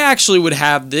to. I actually would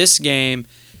have this game,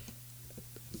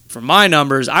 for my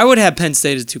numbers, I would have Penn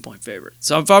State as a 2-point favorite.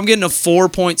 So if I'm getting a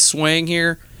 4-point swing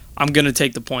here, I'm going to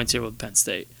take the points here with Penn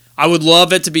State. I would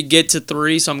love it to get to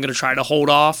 3, so I'm going to try to hold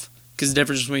off, because the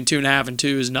difference between 2.5 and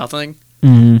 2 is nothing.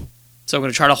 Mm-hmm. So I'm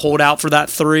going to try to hold out for that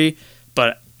 3,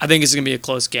 but I think it's going to be a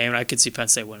close game, and I could see Penn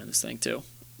State winning this thing too.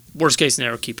 Worst case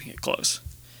scenario, keeping it close.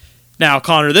 Now,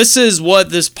 Connor, this is what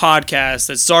this podcast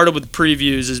that started with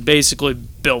previews is basically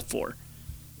built for.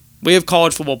 We have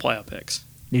college football playoff picks.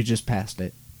 You just passed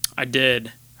it. I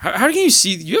did. How can you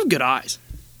see? You have good eyes.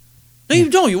 No,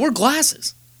 you don't. You wear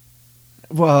glasses.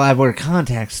 Well, I wear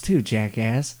contacts too,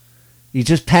 jackass. You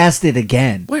just passed it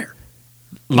again. Where?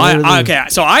 Literally. Okay,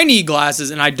 so I need glasses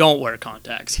and I don't wear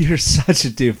contacts. You're such a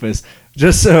doofus.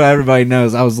 Just so everybody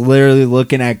knows, I was literally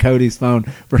looking at Cody's phone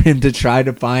for him to try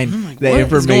to find the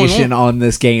information on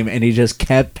this game, and he just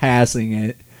kept passing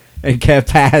it and kept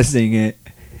passing it.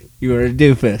 You were a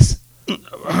doofus.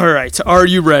 All right, so are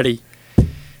you ready?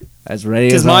 As ready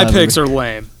as Because my picks are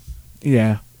lame.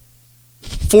 Yeah.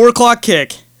 4 o'clock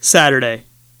kick, Saturday.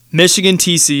 Michigan,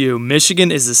 TCU.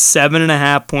 Michigan is a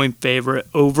 7.5-point favorite.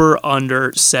 Over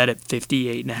under set at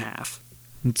 58.5.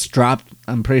 It's dropped.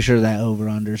 I'm pretty sure that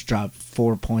over-under's dropped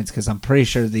 4 points because I'm pretty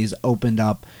sure these opened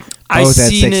up both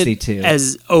at 62. It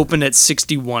as open at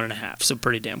 61.5, so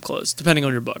pretty damn close, depending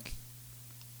on your book.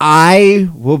 I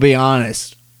will be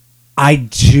honest. I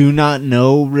do not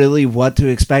know really what to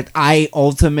expect. I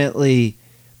ultimately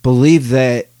believe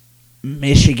that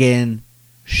Michigan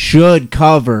should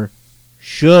cover,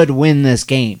 should win this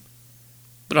game.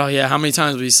 But oh yeah, how many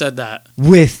times have we said that?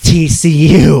 With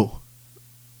TCU.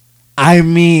 I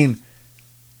mean,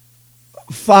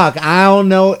 fuck, I don't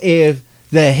know if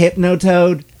the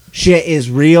Hypnotoad shit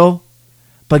is real,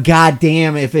 but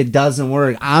goddamn if it doesn't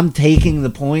work. I'm taking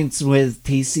the points with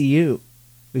TCU,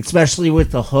 especially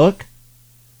with the hook.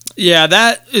 Yeah,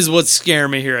 that is what's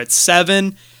scaring me here. At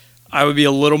 7, I would be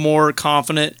a little more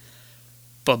confident.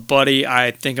 But, buddy, I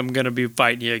think I'm going to be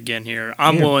fighting you again here.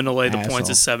 I'm willing to lay the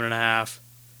points at 7.5.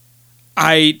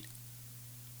 I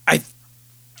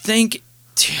think...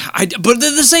 but at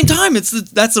the same time,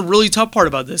 that's the really tough part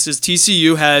about this is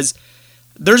TCU has...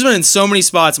 There's been in so many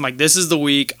spots, I'm like, this is the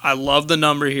week. I love the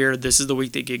number here. This is the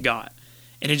week they get got.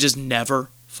 And it just never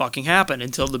fucking happened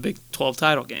until the Big 12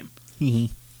 title game.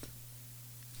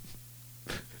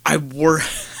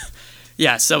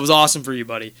 Yes, that was awesome for you,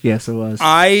 buddy. Yes, it was.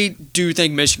 I do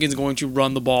think Michigan's going to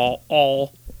run the ball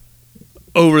all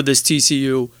over this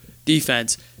TCU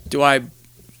defense. The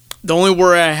only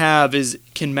worry I have is,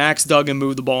 can Max Duggan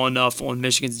move the ball enough on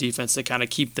Michigan's defense to kind of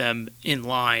keep them in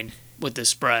line with this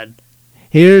spread?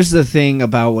 Here's the thing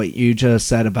about what you just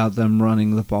said about them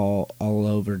running the ball all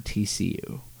over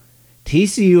TCU.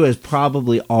 TCU has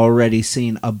probably already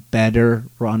seen a better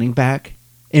running back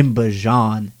in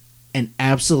Bijan and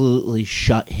absolutely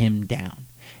shut him down.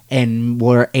 And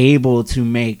were able to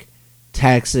make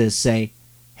Texas say,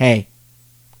 hey,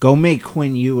 go make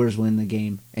Quinn Ewers win the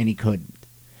game, and he couldn't.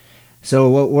 So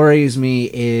what worries me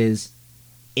is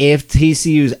if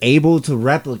TCU is able to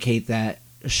replicate that,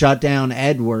 shut down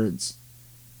Edwards,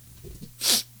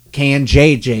 can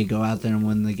JJ go out there and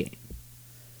win the game?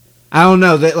 I don't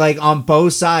know. That like on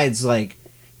both sides, like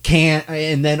can't,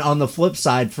 and then on the flip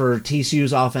side for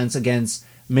TCU's offense against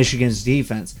Michigan's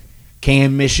defense,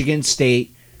 can Michigan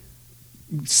State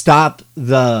stop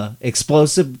the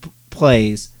explosive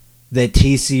plays that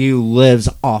TCU lives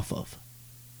off of?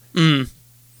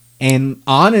 And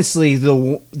honestly,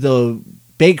 the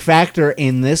big factor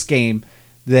in this game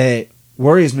that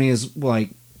worries me is, like,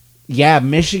 yeah,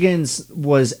 Michigan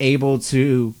was able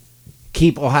to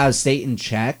keep Ohio State in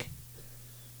check,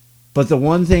 but the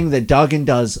one thing that Duggan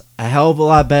does a hell of a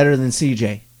lot better than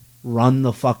CJ, run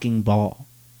the fucking ball.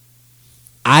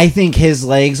 I think his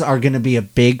legs are going to be a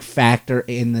big factor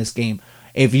in this game.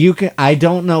 If you can, I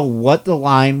don't know what the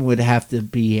line would have to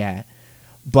be at,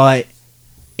 But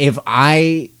if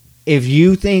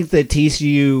you think that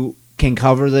TCU can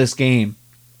cover this game,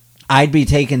 I'd be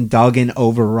taking Duggan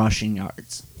over rushing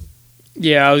yards.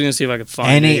 Yeah, I was going to see if I could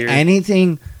find it here.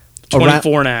 Anything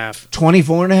 24.5.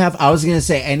 24.5. I was going to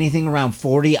say anything around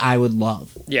 40 I would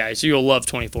love. Yeah, so you'll love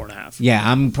 24.5. Yeah,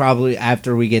 I'm probably,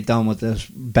 after we get done with this,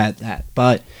 bet that.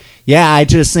 But, yeah, I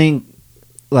just think,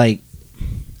 like...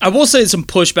 I will say some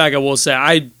pushback, I will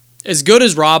say. As good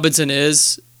as Robinson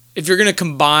is, if you're going to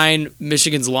combine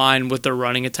Michigan's line with their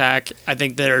running attack, I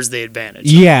think there's the advantage.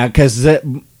 Yeah, because,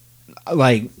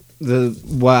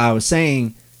 what I was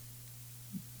saying...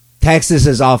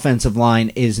 Texas's offensive line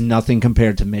is nothing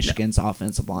compared to Michigan's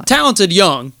offensive line. Talented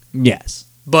young, Yes.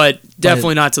 but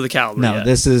definitely not to the caliber No, yet.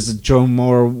 this is Joe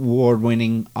Moore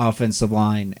award-winning offensive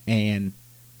line, and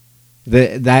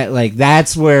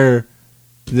that's where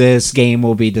this game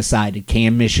will be decided.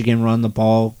 Can Michigan run the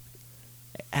ball?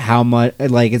 How much?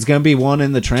 It's going to be one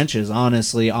in the trenches,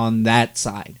 honestly, on that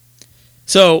side.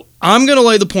 So I'm going to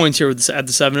lay the points here at the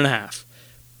 7.5.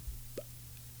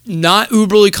 Not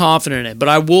uberly confident in it, but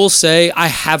I will say I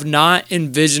have not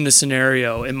envisioned a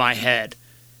scenario in my head.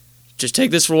 Just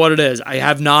take this for what it is. I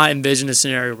have not envisioned a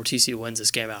scenario where TCU wins this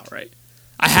game outright.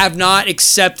 I have not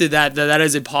accepted that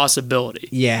is a possibility.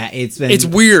 Yeah, It's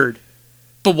weird,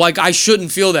 but I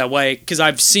shouldn't feel that way because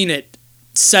I've seen it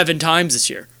 7 times this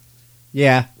year.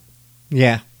 Yeah.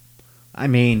 I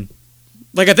mean,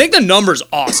 I think the number's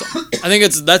awesome. I think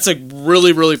that's a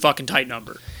really, really fucking tight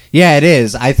number. yeah, it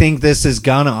is. I think this is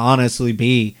gonna honestly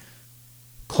be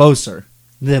closer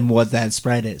than what that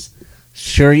spread is.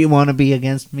 Sure, you want to be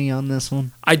against me on this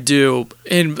one? I do.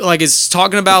 And it's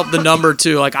talking about the number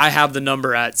too. I have the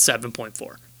number at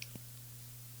 7.4.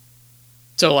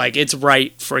 So it's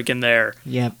right freaking there.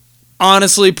 Yep.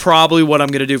 Honestly, probably what I'm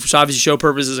going to do for obviously show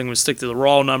purposes, I'm going to stick to the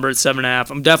raw number at 7.5.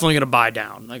 I'm definitely going to buy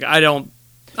down. I don't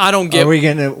get. Are we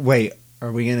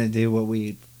gonna do what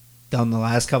we've done the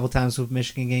last couple times with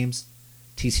Michigan games?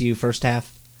 TCU first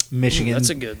half, Michigan. That's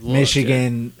a good look,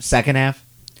 Michigan second half.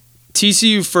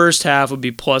 TCU first half would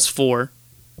be +4.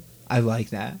 I like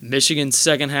that. Michigan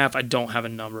second half, I don't have a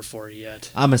number for it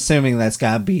yet. I'm assuming that's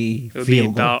got to be It would be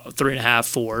field goal. about 3.5,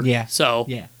 4. Yeah. So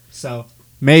Yeah. So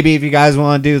maybe if you guys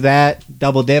want to do that,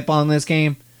 double dip on this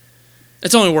game.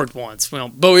 it's only worked once.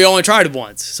 But we only tried it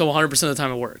once, so 100% of the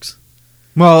time it works.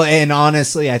 Well, and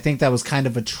honestly, I think that was kind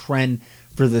of a trend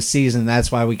for the season.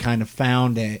 That's why we kind of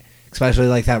found it,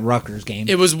 especially that Rutgers game.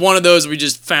 It was one of those we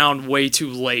just found way too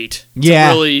late to Yeah,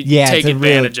 really yeah, take to really-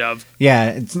 advantage of.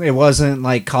 Yeah, it wasn't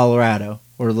like Colorado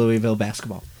or Louisville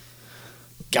basketball.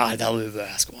 God, that was the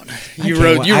last one. I You can't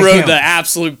rode I can't- the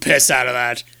absolute piss out of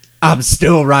that. I'm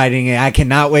still riding it. I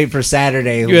cannot wait for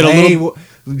Saturday. You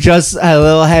had just a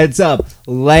little heads up.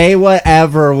 Lay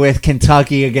whatever with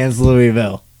Kentucky against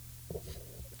Louisville.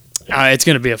 It's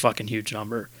going to be a fucking huge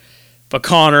number. But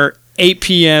Connor, 8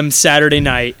 p.m. Saturday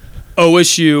night,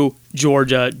 OSU,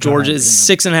 Georgia. Georgia is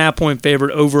 6.5-point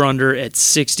favorite, over-under at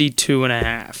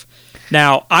 62.5.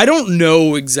 Now, I don't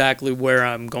know exactly where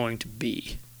I'm going to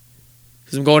be.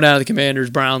 Because I'm going down to the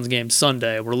Commanders-Browns game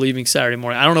Sunday. We're leaving Saturday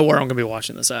morning. I don't know where I'm going to be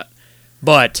watching this at.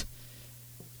 But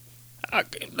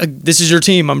this is your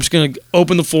team. I'm just going to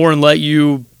open the floor and let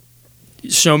you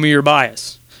show me your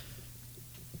bias.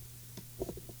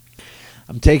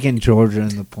 I'm taking Georgia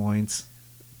in the points.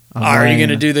 Are you going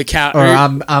to do the cat? Or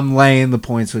I'm laying the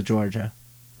points with Georgia.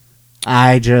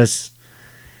 I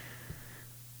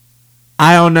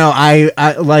don't know.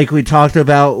 I like we talked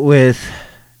about with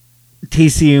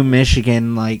TCU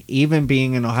Michigan, even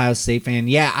being an Ohio State fan,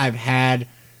 yeah, I've had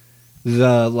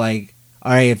the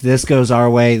all right, if this goes our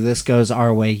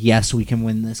way, yes, we can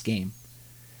win this game.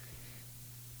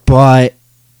 But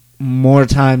more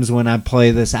times when I play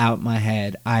this out in my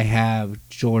head, I have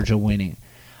Georgia winning.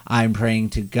 I'm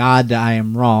praying to God that I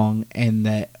am wrong and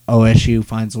that OSU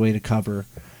finds a way to cover.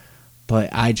 But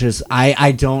I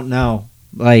don't know.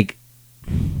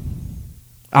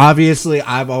 Obviously,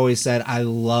 I've always said I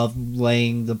love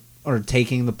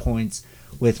taking the points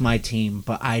with my team,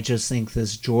 but I just think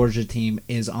this Georgia team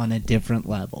is on a different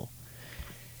level.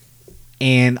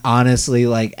 And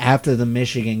honestly, after the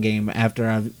Michigan game, after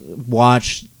I've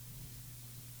watched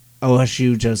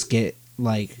OSU just get,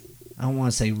 I don't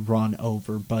want to say run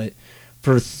over, but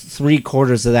for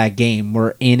 3/4 of that game,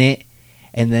 we're in it,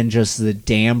 and then just the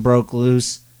dam broke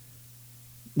loose.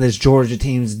 This Georgia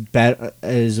team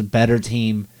is a better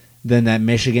team than that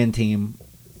Michigan team,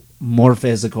 more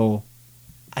physical.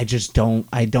 I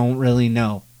don't really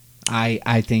know.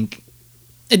 I think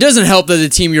It doesn't help that the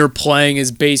team you're playing is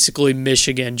basically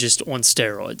Michigan just on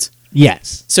steroids.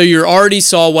 yes. So you already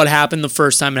saw what happened the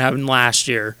first time it happened last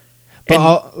year.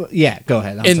 But go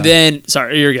ahead.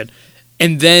 Sorry, you're good.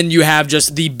 And then you have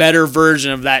just the better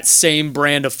version of that same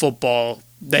brand of football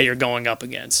that you're going up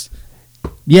against.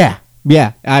 Yeah.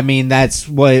 I mean, that's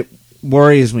what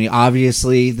worries me.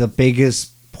 Obviously, the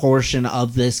biggest portion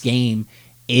of this game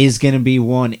is going to be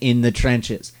won in the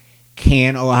trenches.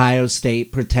 Can Ohio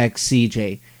State protect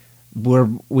CJ?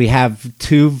 We have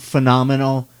two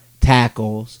phenomenal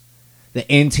tackles. The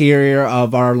interior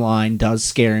of our line does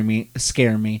scare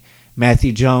me.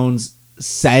 Matthew Jones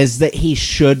says that he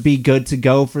should be good to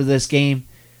go for this game.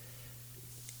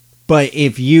 But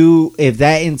if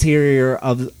that interior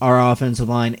of our offensive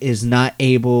line is not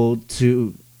able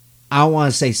to, I don't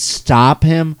want to say stop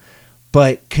him,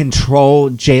 but control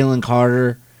Jalen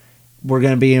Carter, we're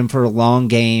going to be in for a long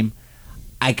game.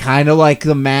 I kind of like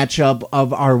the matchup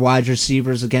of our wide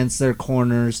receivers against their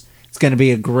corners. It's going to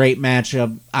be a great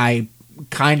matchup. I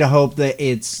kind of hope that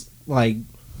it's like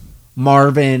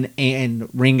Marvin and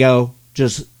Ringo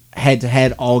just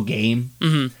head-to-head all game.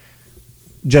 Mm-hmm.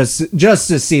 Just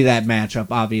to see that matchup.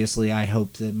 Obviously, I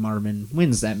hope that Marvin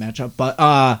wins that matchup. But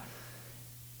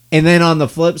and then on the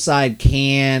flip side,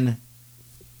 can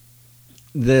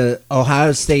the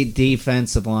Ohio State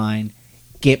defensive line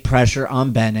get pressure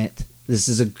on Bennett? This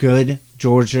is a good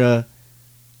Georgia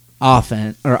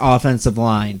offensive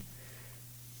line.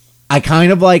 I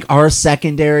kind of like our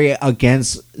secondary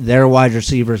against their wide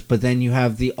receivers, but then you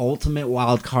have the ultimate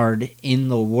wild card in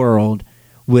the world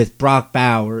with Brock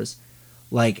Bowers.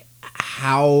 Like,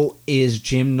 how is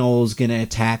Jim Knowles going to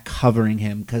attack covering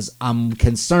him? Because I'm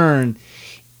concerned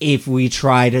if we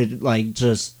try to, like,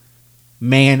 just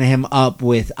man him up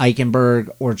with Eichenberg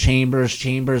or Chambers.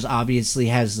 Chambers obviously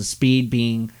has the speed,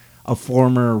 being a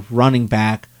former running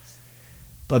back.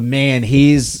 But, man,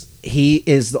 he is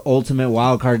the ultimate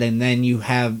wild card. And then you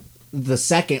have the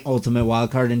second ultimate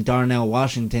wild card in Darnell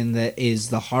Washington that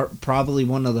is probably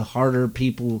one of the harder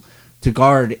people to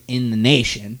guard in the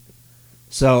nation.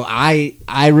 So I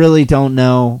really don't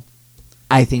know.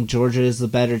 I think Georgia is the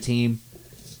better team.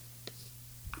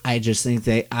 I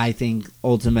think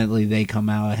ultimately they come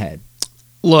out ahead.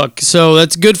 Look, so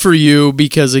that's good for you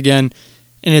because, again,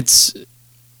 and it's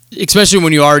especially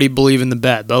when you already believe in the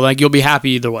bet, but like you'll be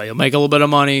happy either way. You'll make a little bit of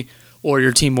money or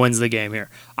your team wins the game here.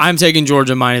 I'm taking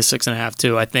Georgia minus 6.5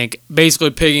 too. I think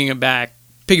basically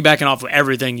piggybacking off of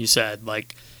everything you said.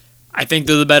 Like, I think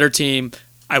they're the better team.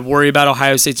 I worry about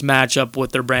Ohio State's matchup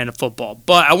with their brand of football.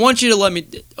 But I want you to let me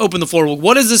open the floor.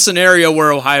 What is the scenario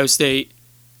where Ohio State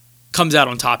comes out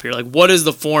on top here? Like, what is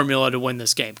the formula to win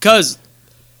this game? Because,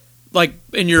 like,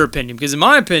 in your opinion, because in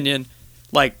my opinion,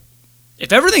 like,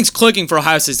 if everything's clicking for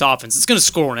Ohio State's offense, it's going to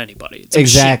score on anybody. It's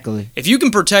exactly. If you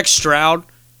can protect Stroud,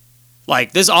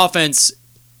 like, this offense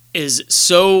is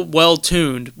so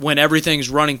well-tuned when everything's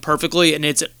running perfectly, and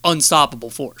it's an unstoppable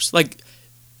force. Like,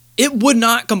 it would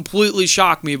not completely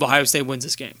shock me if Ohio State wins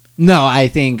this game. No, I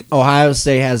think Ohio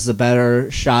State has the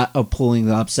better shot of pulling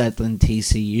the upset than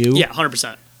TCU. Yeah,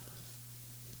 100%.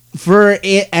 For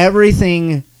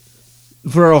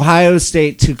Ohio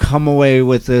State to come away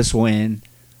with this win,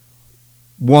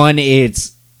 one,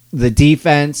 it's the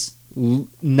defense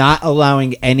not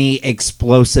allowing any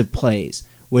explosive plays,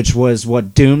 which was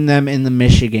what doomed them in the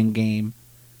Michigan game.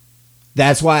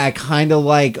 That's why I kind of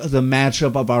like the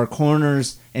matchup of our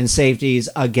corners and safeties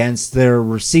against their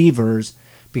receivers,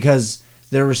 because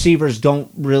their receivers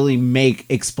don't really make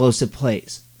explosive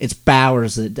plays. It's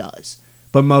Bowers that does.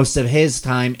 But most of his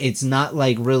time, it's not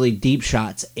like really deep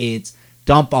shots. It's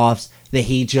dump-offs that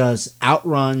he just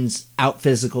outruns,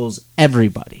 out-physicals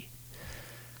everybody.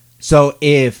 So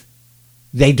if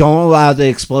they don't allow the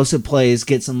explosive plays,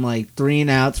 get some like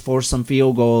 3-and-outs, force some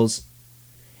field goals,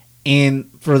 and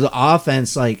for the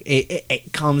offense, like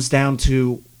it comes down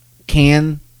to,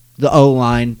 can the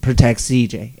O-line protect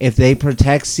CJ? If they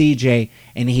protect CJ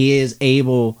and he is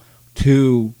able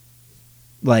to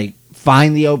like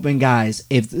find the open guys,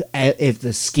 if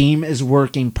the scheme is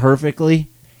working perfectly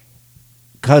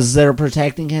because they're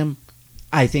protecting him,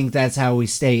 I think that's how we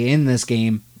stay in this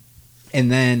game.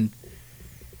 And then,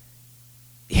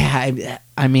 yeah,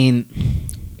 I mean,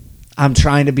 I'm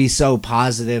trying to be so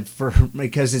positive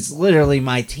because it's literally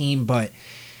my team, but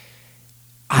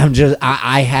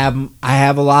I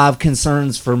have a lot of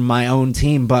concerns for my own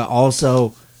team, but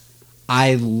also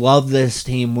I love this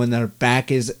team when their back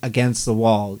is against the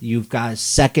wall. You've got a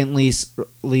second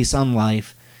lease on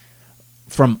life.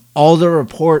 From all the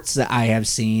reports that I have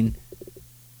seen,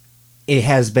 it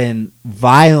has been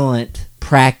violent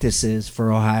practices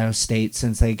for Ohio State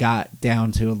since they got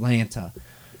down to Atlanta.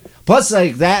 Plus,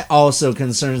 like, that also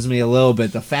concerns me a little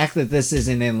bit. The fact that this is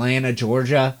in Atlanta,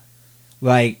 Georgia,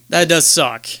 Like, That does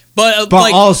suck. But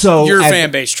like, also your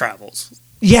fan base travels.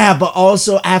 yeah, but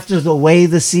also after the way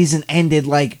the season ended,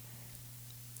 like,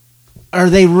 are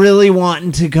they really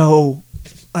wanting to go?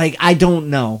 Like, I don't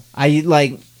know. I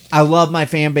love my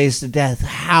fan base to death.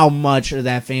 How much of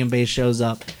that fan base shows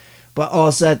up, but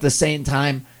also at the same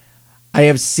time, I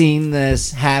have seen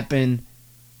this happen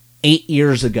 8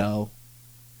 years ago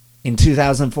in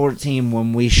 2014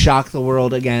 when we shocked the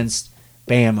world against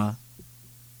Bama.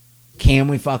 Can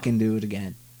we fucking do it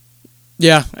again?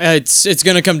 Yeah, it's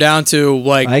going to come down to,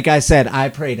 Like I said, I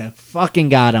pray to fucking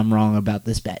God I'm wrong about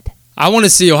this bet. I want to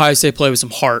see Ohio State play with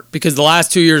some heart because the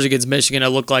last 2 years against Michigan, it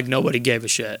looked like nobody gave a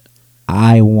shit.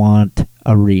 I want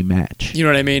a rematch. You know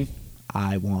what I mean?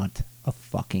 I want a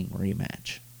fucking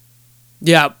rematch.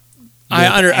 Yeah, I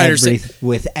understand.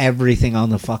 With everything on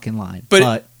the fucking line.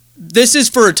 But this is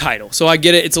for a title, so I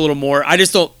get it. It's a little more. I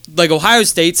just don't like Ohio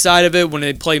State's side of it when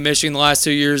they play Michigan the last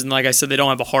 2 years, and like I said, they don't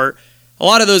have a heart. A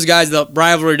lot of those guys, the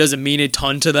rivalry doesn't mean a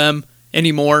ton to them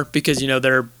anymore because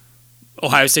they're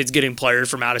Ohio State's getting players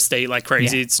from out of state like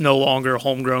crazy. Yeah. It's no longer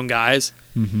homegrown guys.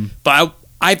 Mm-hmm. But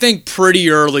I think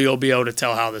pretty early you'll be able to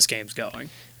tell how this game's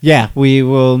going. Yeah, we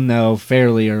will know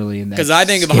fairly early in that. Because I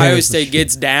think if Ohio State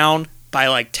gets down by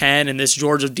like 10 and this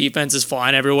Georgia defense is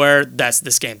flying everywhere,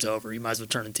 this game's over. You might as well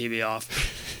turn the TV off.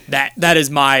 That is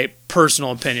my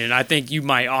personal opinion. I think you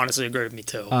might honestly agree with me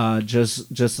too.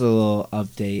 Just a little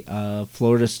update.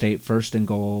 Florida State 1st and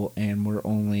goal, and we're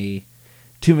only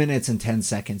 2 minutes and 10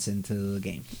 seconds into the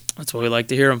game. That's what we like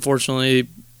to hear. Unfortunately,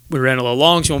 we ran a little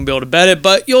long, so we won't be able to bet it,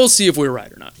 but you'll see if we were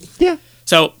right or not. Yeah.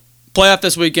 So, playoff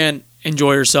this weekend.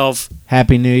 Enjoy yourself.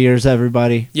 Happy New Year's,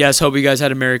 everybody. Yes, hope you guys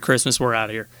had a Merry Christmas. We're out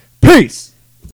of here. Peace.